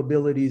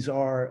probabilities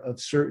are of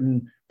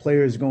certain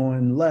players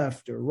going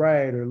left or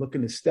right or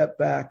looking to step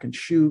back and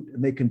shoot,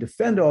 and they can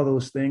defend all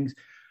those things,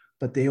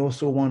 but they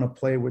also want to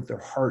play with their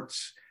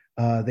hearts.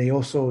 You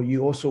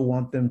also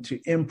want them to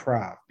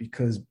improv,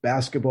 because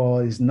basketball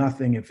is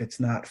nothing if it's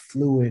not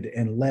fluid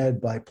and led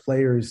by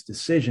players'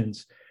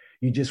 decisions.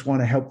 You just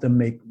want to help them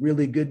make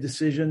really good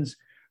decisions,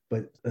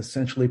 but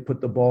essentially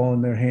put the ball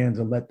in their hands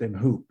and let them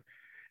hoop.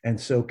 And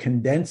so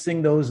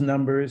condensing those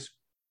numbers,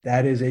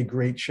 that is a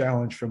great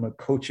challenge from a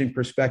coaching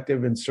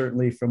perspective and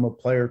certainly from a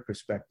player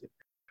perspective,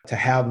 to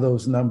have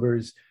those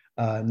numbers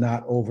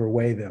not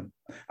overweigh them.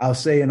 I'll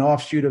say an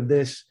offshoot of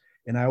this,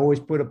 and I always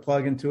put a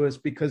plug into us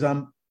because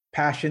I'm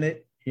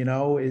passionate,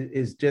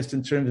 is just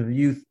in terms of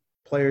youth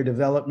player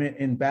development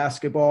in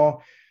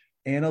basketball.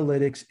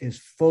 Analytics is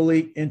fully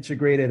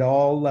integrated at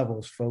all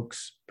levels,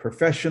 folks.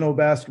 Professional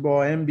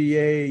basketball,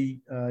 NBA,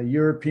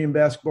 European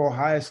basketball,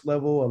 highest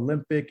level,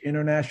 Olympic,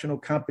 international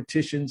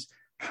competitions,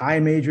 high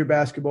major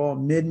basketball,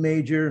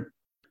 mid-major,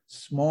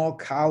 small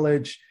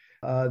college.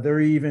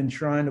 They're even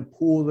trying to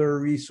pool their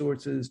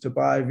resources to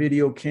buy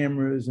video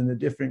cameras and the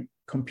different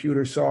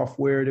computer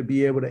software to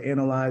be able to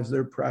analyze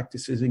their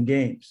practices and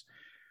games,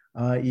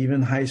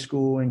 even high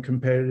school and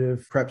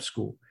competitive prep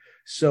school.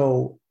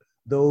 So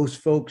those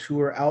folks who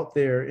are out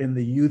there in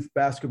the youth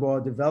basketball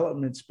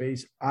development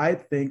space, I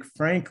think,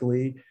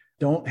 frankly,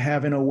 don't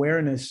have an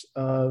awareness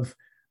of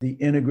the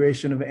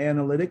integration of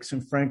analytics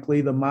and, frankly,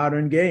 the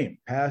modern game,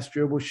 pass,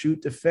 dribble,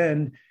 shoot,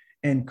 defend,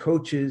 and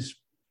coaches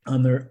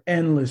on their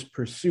endless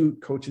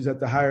pursuit, coaches at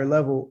the higher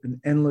level,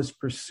 an endless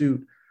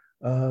pursuit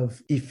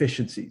of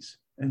efficiencies.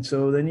 And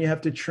so then you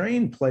have to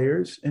train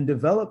players and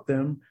develop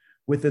them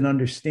with an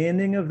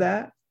understanding of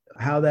that,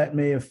 how that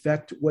may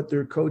affect what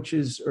their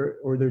coaches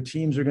or their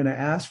teams are going to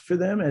ask for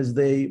them as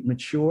they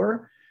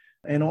mature,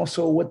 and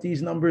also what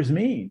these numbers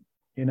mean,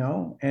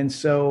 And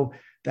so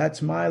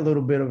that's my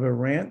little bit of a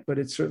rant, but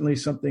it's certainly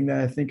something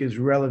that I think is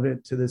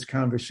relevant to this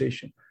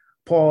conversation.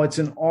 Paul, it's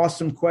an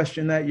awesome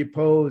question that you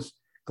posed.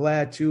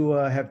 Glad to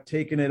have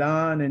taken it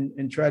on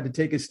and tried to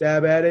take a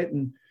stab at it,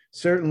 and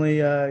certainly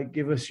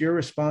give us your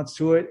response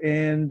to it.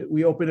 And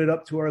we open it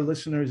up to our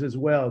listeners as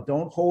well.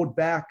 Don't hold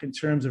back in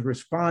terms of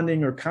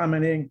responding or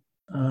commenting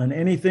on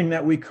anything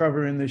that we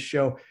cover in this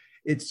show.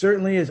 It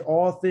certainly is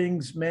all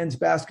things men's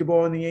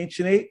basketball in the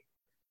Ancient Eight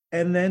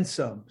and then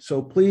some.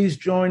 So please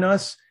join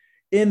us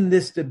in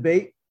this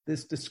debate,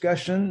 this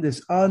discussion,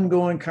 this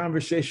ongoing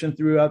conversation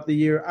throughout the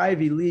year.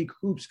 Ivy League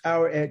Hoops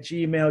Hour at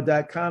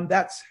gmail.com.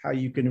 That's how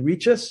you can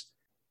reach us.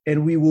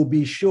 And we will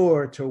be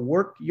sure to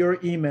work your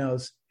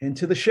emails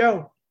into the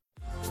show.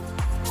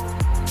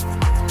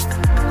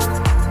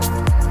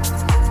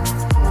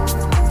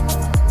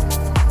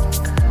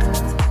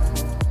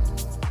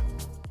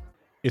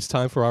 It's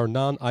time for our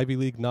non-Ivy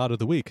League nod of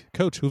the week.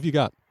 Coach, who have you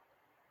got?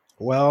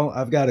 Well,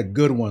 I've got a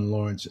good one,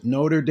 Lawrence.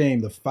 Notre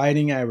Dame, the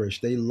Fighting Irish.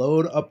 They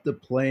load up the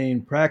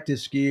plane,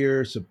 practice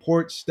gear,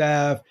 support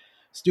staff,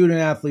 student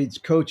athletes,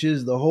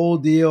 coaches, the whole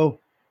deal.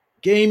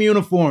 Game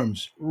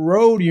uniforms,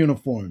 road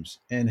uniforms,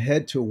 and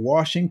head to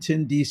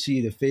Washington,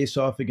 D.C. to face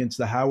off against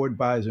the Howard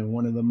Bison,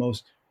 one of the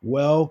most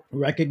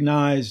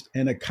well-recognized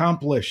and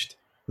accomplished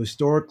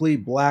historically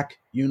Black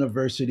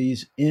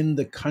universities in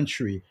the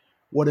country.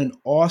 What an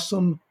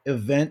awesome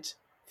event.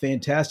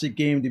 Fantastic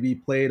game to be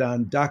played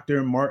on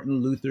Dr.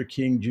 Martin Luther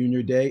King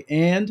Jr. Day.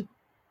 And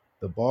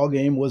the ball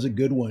game was a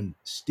good one.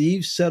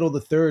 Steve Settle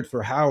III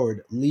for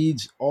Howard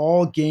leads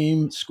all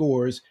game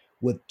scores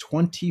with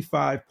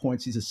 25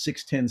 points. He's a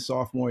 6'10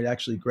 sophomore. He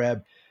actually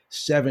grabbed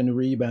 7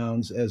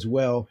 rebounds as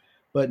well.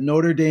 But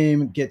Notre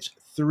Dame gets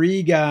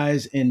 3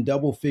 guys in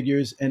double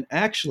figures and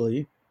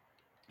actually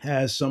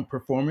has some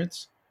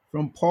performance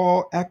from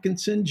Paul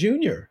Atkinson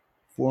Jr.,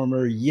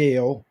 former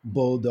Yale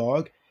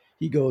Bulldog.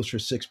 He goes for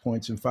 6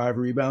 points and 5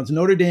 rebounds.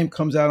 Notre Dame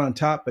comes out on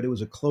top, but it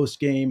was a close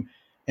game.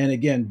 And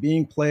again,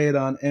 being played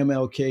on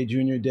MLK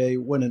Junior Day,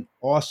 what an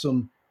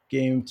awesome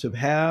game to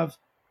have.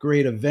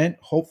 Great event.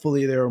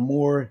 Hopefully there are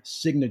more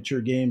signature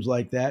games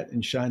like that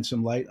and shine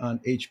some light on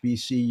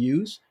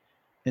HBCUs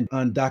and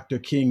on Dr.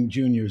 King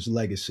Jr.'s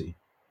legacy.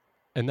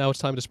 And now it's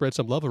time to spread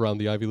some love around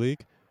the Ivy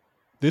League.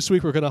 This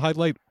week we're going to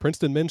highlight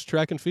Princeton men's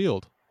track and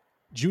field.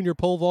 Junior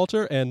pole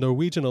vaulter and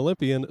Norwegian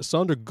Olympian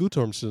Sander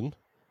Guttormsen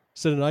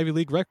set an Ivy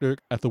League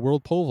record at the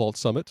World Pole Vault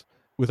Summit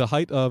with a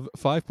height of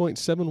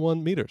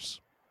 5.71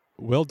 meters.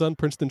 Well done,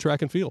 Princeton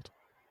track and field.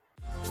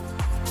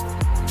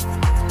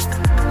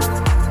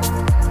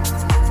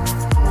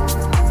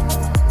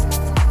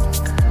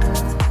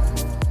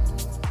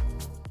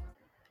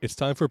 It's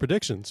time for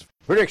predictions.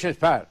 Predictions,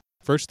 Pat.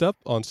 First up,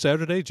 on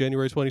Saturday,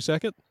 January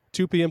 22nd,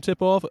 2 p.m.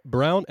 tip-off,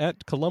 Brown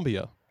at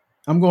Columbia.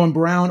 I'm going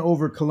Brown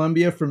over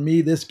Columbia. For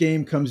me, this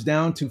game comes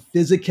down to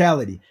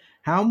physicality.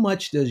 How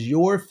much does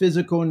your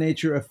physical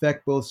nature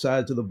affect both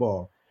sides of the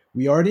ball?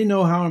 We already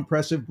know how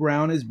impressive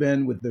Brown has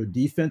been with their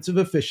defensive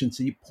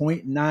efficiency,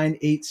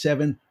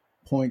 0.987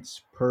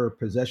 points per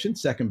possession,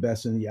 second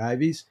best in the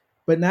Ivies.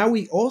 But now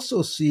we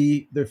also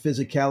see their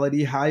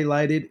physicality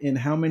highlighted in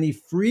how many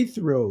free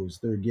throws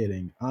they're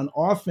getting on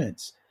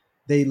offense.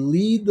 They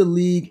lead the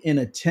league in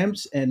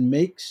attempts and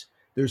makes.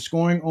 They're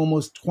scoring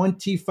almost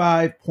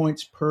 25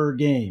 points per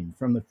game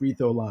from the free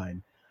throw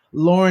line.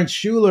 Lawrence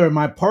Schuler,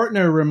 my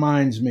partner,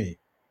 reminds me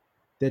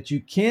that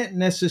you can't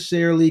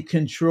necessarily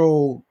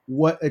control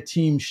what a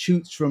team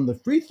shoots from the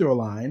free throw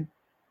line,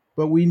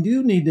 but we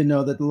do need to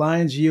know that the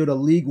Lions yield a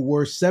league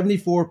worst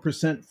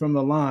 74% from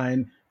the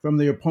line from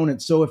the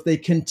opponent. So if they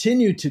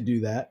continue to do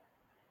that,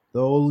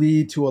 they'll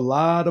lead to a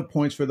lot of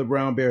points for the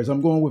Brown Bears.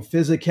 I'm going with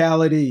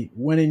physicality,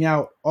 winning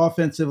out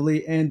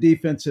offensively and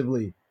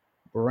defensively.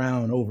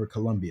 Brown over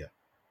Columbia.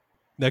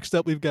 Next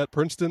up, we've got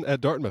Princeton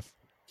at Dartmouth.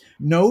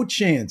 No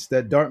chance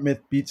that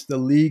Dartmouth beats the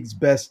league's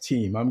best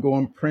team. I'm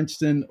going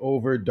Princeton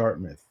over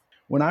Dartmouth.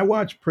 When I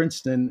watch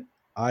Princeton,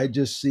 I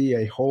just see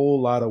a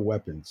whole lot of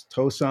weapons.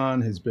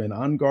 Tosan has been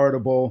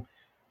unguardable.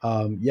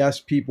 Yes,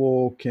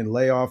 people can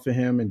lay off of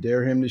him and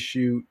dare him to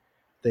shoot.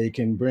 They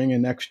can bring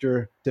an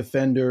extra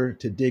defender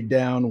to dig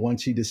down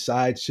once he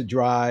decides to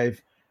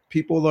drive.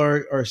 People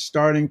are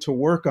starting to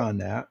work on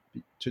that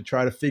to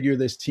try to figure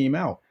this team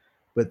out.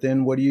 But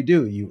then what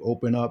do? You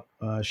open up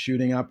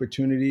shooting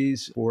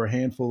opportunities for a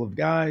handful of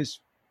guys.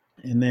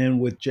 And then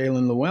with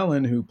Jalen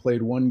Llewellyn, who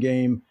played one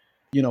game,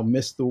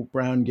 missed the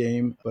Brown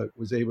game, but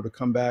was able to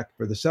come back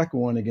for the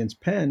second one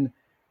against Penn,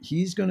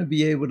 he's going to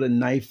be able to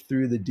knife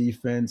through the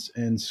defense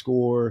and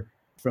score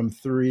from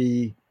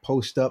three,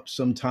 post up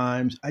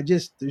sometimes.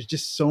 There's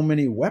just so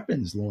many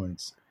weapons,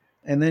 Lawrence.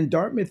 And then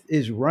Dartmouth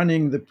is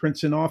running the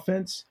Princeton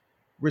offense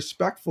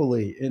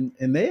respectfully,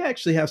 and they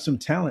actually have some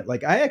talent.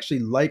 Like, I actually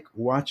like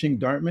watching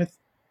Dartmouth,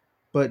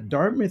 but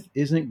Dartmouth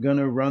isn't going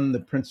to run the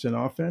Princeton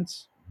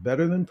offense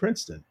better than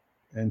Princeton.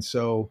 And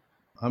so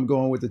I'm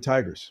going with the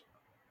Tigers.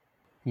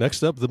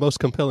 Next up, the most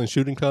compelling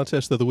shooting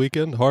contest of the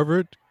weekend,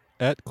 Harvard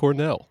at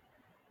Cornell.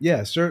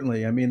 Yeah,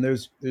 certainly. I mean,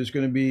 there's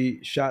going to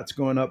be shots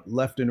going up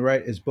left and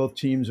right as both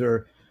teams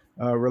are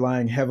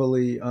relying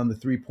heavily on the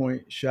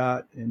three-point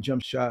shot and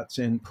jump shots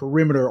and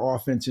perimeter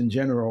offense in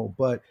general.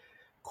 But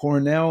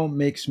Cornell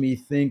makes me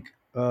think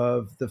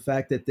of the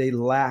fact that they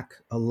lack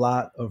a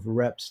lot of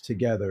reps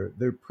together.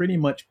 They're pretty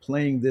much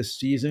playing this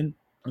season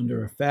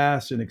under a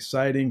fast and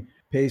exciting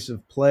pace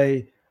of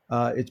play.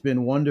 It's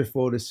been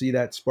wonderful to see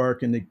that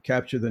spark and to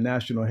capture the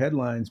national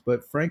headlines.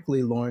 But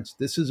frankly, Lawrence,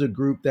 this is a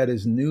group that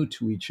is new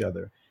to each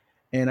other.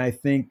 And I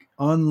think,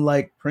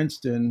 unlike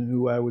Princeton,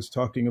 who I was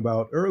talking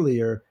about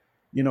earlier,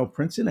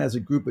 Princeton has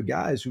a group of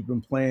guys who've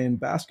been playing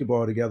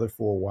basketball together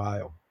for a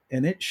while.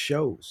 And it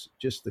shows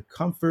just the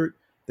comfort,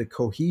 the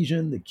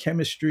cohesion, the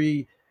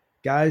chemistry.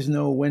 Guys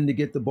know when to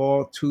get the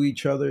ball to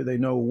each other. They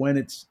know when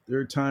it's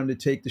their time to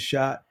take the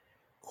shot.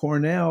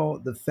 Cornell,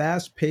 the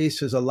fast pace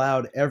has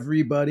allowed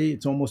everybody,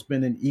 it's almost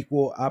been an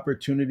equal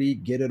opportunity,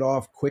 get it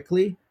off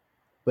quickly.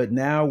 But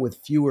now with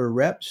fewer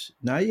reps,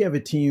 now you have a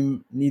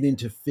team needing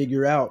to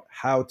figure out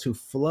how to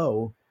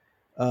flow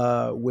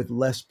with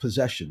less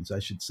possessions, I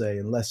should say,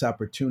 and less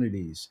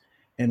opportunities.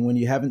 And when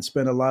you haven't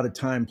spent a lot of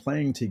time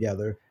playing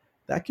together,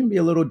 that can be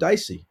a little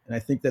dicey. And I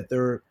think that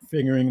they're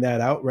figuring that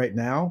out right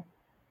now.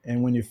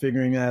 And when you're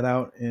figuring that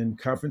out in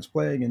conference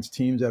play against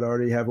teams that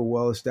already have a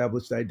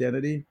well-established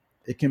identity,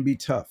 it can be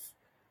tough.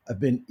 I've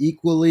been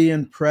equally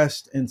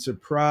impressed and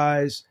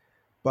surprised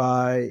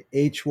by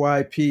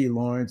HYP,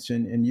 Lawrence,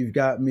 and you've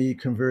got me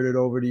converted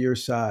over to your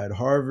side.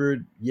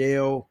 Harvard,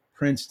 Yale,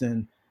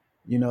 Princeton,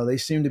 they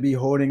seem to be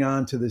holding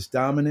on to this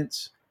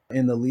dominance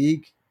in the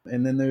league.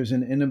 And then there's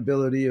an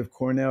inability of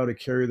Cornell to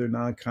carry their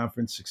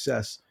non-conference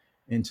success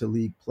into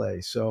league play.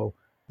 So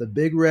the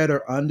Big Red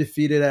are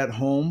undefeated at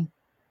home,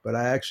 but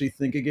I actually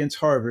think against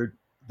Harvard,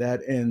 that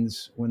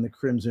ends when the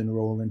Crimson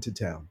roll into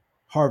town.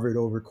 Harvard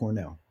over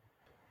Cornell.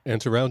 And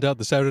to round out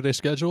the Saturday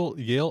schedule,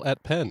 Yale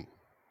at Penn.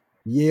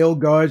 Yale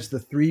guards the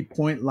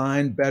three-point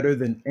line better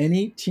than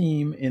any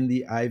team in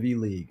the Ivy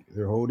League.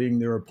 They're holding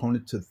their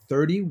opponent to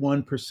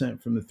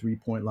 31% from the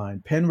three-point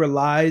line. Penn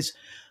relies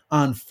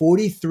on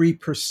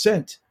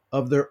 43%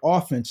 of their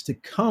offense to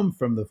come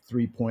from the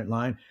three-point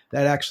line.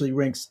 That actually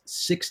ranks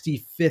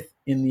 65th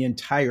in the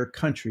entire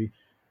country.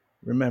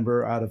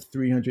 Remember, out of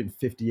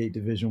 358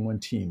 Division I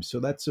teams. So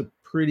that's a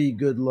pretty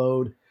good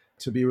load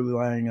to be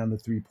relying on the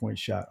three-point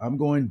shot. I'm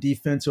going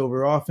defense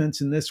over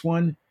offense in this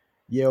one.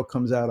 Yale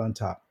comes out on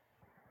top.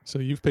 So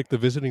you've picked the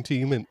visiting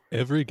team in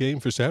every game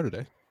for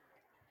Saturday.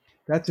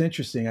 That's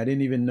interesting. I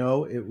didn't even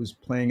know it was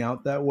playing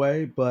out that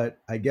way, but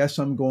I guess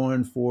I'm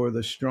going for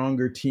the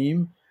stronger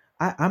team.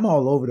 I'm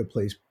all over the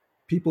place.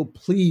 People,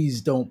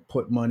 please don't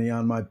put money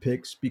on my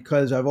picks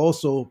because I've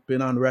also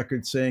been on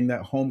record saying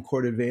that home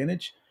court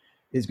advantage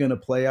is going to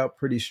play out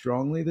pretty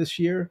strongly this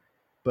year.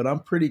 But I'm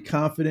pretty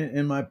confident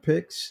in my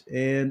picks,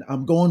 and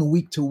I'm going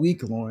week to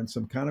week, Lawrence.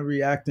 I'm kind of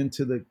reacting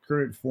to the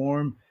current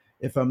form.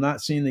 If I'm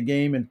not seeing the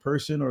game in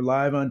person or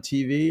live on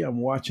TV, I'm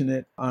watching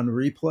it on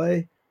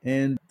replay,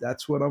 and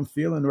that's what I'm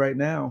feeling right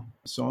now.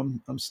 So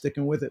I'm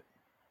sticking with it.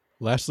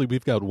 Lastly,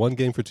 we've got one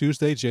game for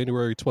Tuesday,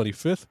 January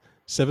 25th,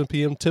 7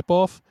 p.m.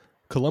 tip-off,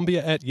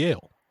 Columbia at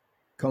Yale.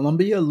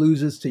 Columbia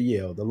loses to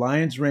Yale. The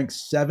Lions rank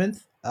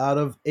 7th out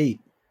of 8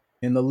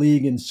 in the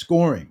league in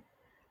scoring,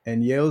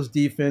 and Yale's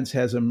defense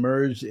has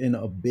emerged in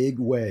a big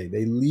way.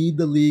 They lead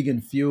the league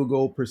in field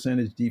goal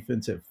percentage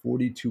defense at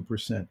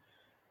 42%.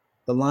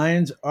 The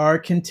Lions are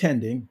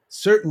contending,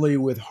 certainly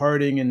with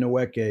Harding and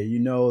Noweke. You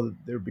know,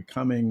 they're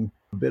becoming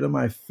a bit of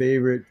my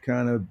favorite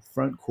kind of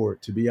front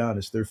court, to be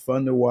honest. They're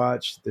fun to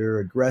watch, they're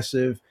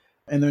aggressive,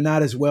 and they're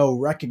not as well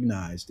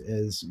recognized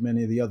as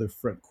many of the other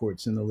front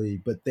courts in the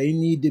league. But they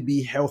need to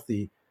be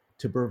healthy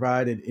to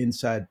provide an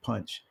inside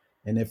punch.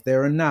 And if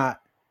they're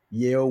not,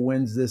 Yale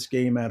wins this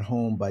game at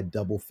home by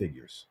double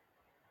figures.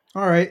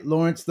 All right,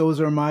 Lawrence, those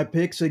are my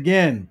picks.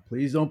 Again,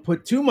 please don't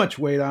put too much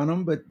weight on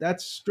them, but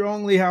that's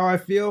strongly how I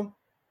feel.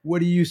 What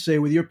do you say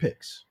with your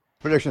picks?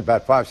 Predictions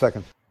about 5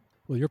 seconds.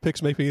 Well, your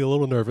picks make me a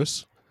little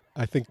nervous.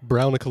 I think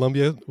Brown and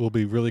Columbia will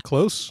be really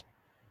close.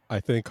 I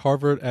think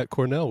Harvard at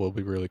Cornell will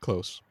be really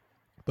close.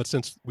 But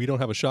since we don't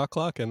have a shot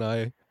clock and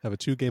I have a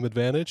 2-game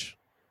advantage,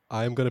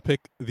 I'm going to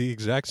pick the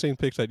exact same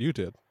picks that you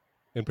did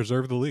and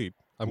preserve the lead.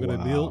 I'm going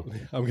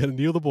to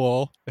kneel the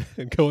ball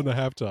and go into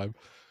halftime.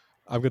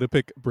 I'm going to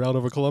pick Brown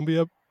over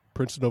Columbia,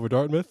 Princeton over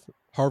Dartmouth,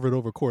 Harvard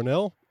over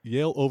Cornell,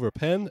 Yale over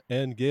Penn,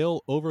 and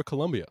Yale over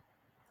Columbia.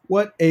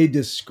 What a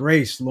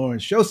disgrace,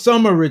 Lawrence. Show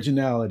some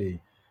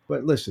originality.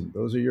 But listen,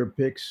 those are your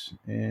picks,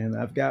 and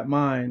I've got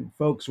mine.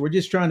 Folks, we're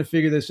just trying to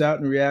figure this out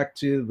and react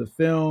to the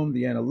film,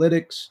 the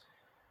analytics,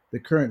 the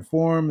current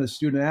form, the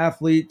student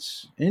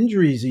athletes,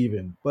 injuries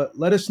even. But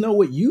let us know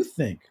what you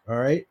think, all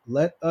right?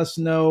 Let us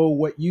know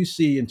what you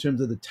see in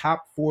terms of the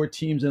top 4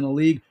 teams in the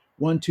league,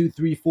 1, 2,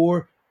 3,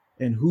 4.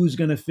 And who's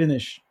going to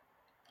finish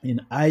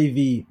in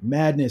Ivy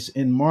Madness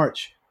in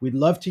March. We'd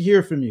love to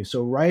hear from you.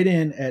 So write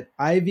in at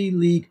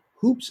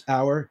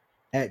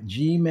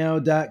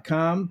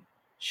ivyleaguehoopshour@gmail.com.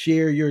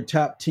 Share your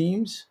top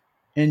teams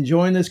and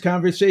join this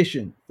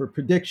conversation for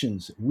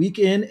predictions week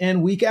in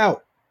and week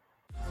out.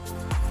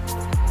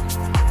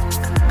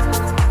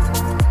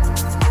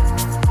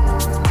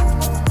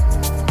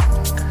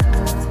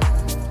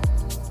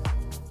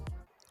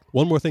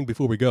 One more thing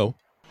before we go.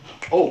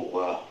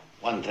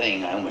 One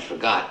thing I almost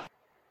forgot.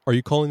 Are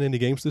you calling any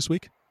games this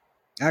week?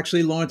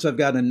 Actually, Lawrence, I've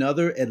got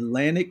another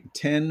Atlantic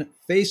 10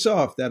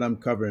 face-off that I'm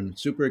covering.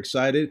 Super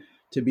excited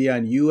to be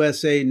on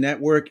USA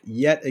Network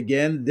yet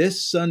again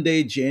this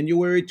Sunday,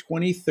 January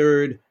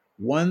 23rd,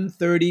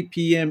 1:30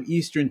 p.m.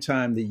 Eastern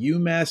Time. The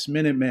UMass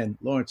Minutemen,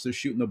 Lawrence, they're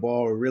shooting the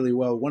ball really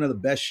well. One of the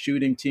best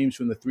shooting teams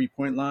from the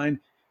three-point line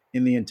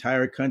in the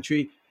entire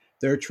country.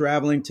 They're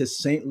traveling to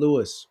St.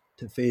 Louis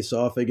to face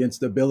off against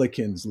the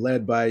Billikens,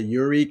 led by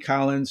Yuri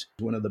Collins,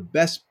 one of the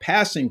best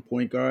passing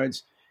point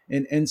guards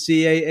in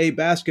NCAA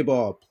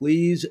basketball.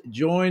 Please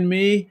join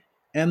me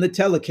and the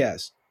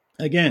telecast.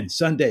 Again,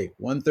 Sunday,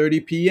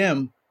 1:30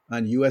 p.m.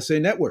 on USA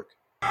Network.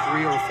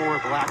 3 or 4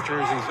 black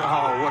jerseys.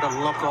 Oh, what a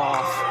look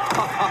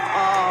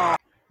off.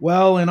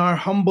 Well, in our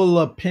humble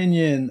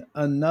opinion,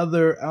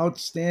 another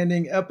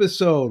outstanding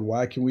episode.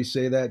 Why can we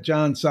say that?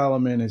 John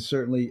Solomon has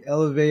certainly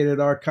elevated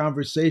our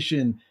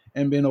conversation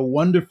and been a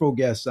wonderful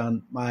guest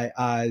on My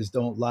Eyes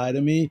Don't Lie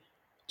to Me.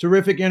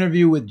 Terrific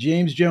interview with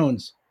James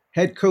Jones,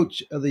 head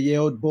coach of the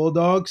Yale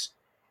Bulldogs.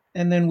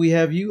 And then we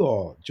have you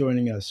all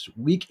joining us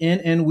week in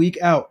and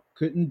week out.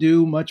 Couldn't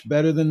do much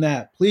better than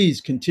that. Please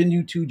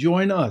continue to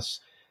join us.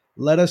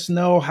 Let us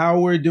know how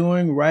we're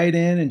doing. Write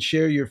in and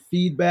share your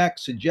feedback,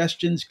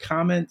 suggestions,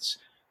 comments,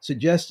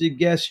 suggested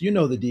guests. You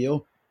know the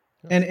deal.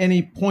 And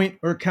any point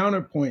or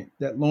counterpoint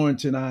that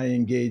Lawrence and I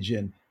engage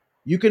in.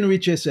 You can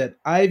reach us at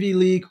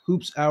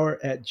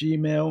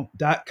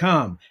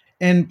ivyleaguehoopshour@gmail.com.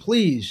 And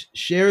please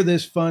share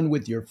this fun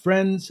with your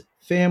friends,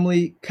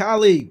 family,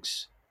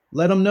 colleagues.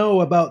 Let them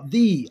know about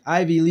the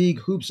Ivy League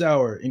Hoops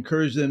Hour.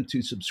 Encourage them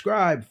to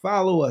subscribe,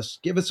 follow us,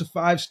 give us a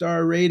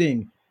 5-star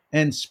rating,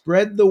 and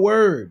spread the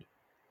word.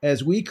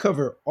 as we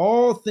cover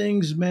all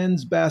things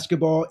men's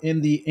basketball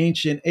in the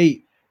Ancient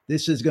Eight.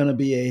 This is going to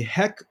be a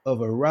heck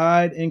of a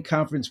ride in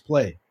conference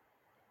play.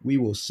 We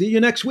will see you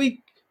next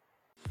week.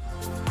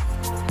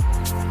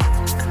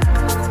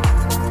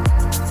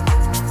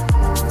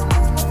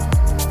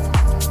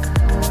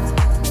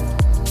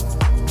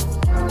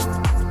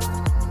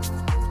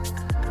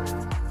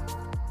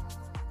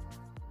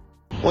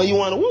 When you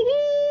want to woo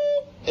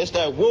woo, it's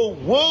that woo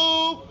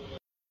woo.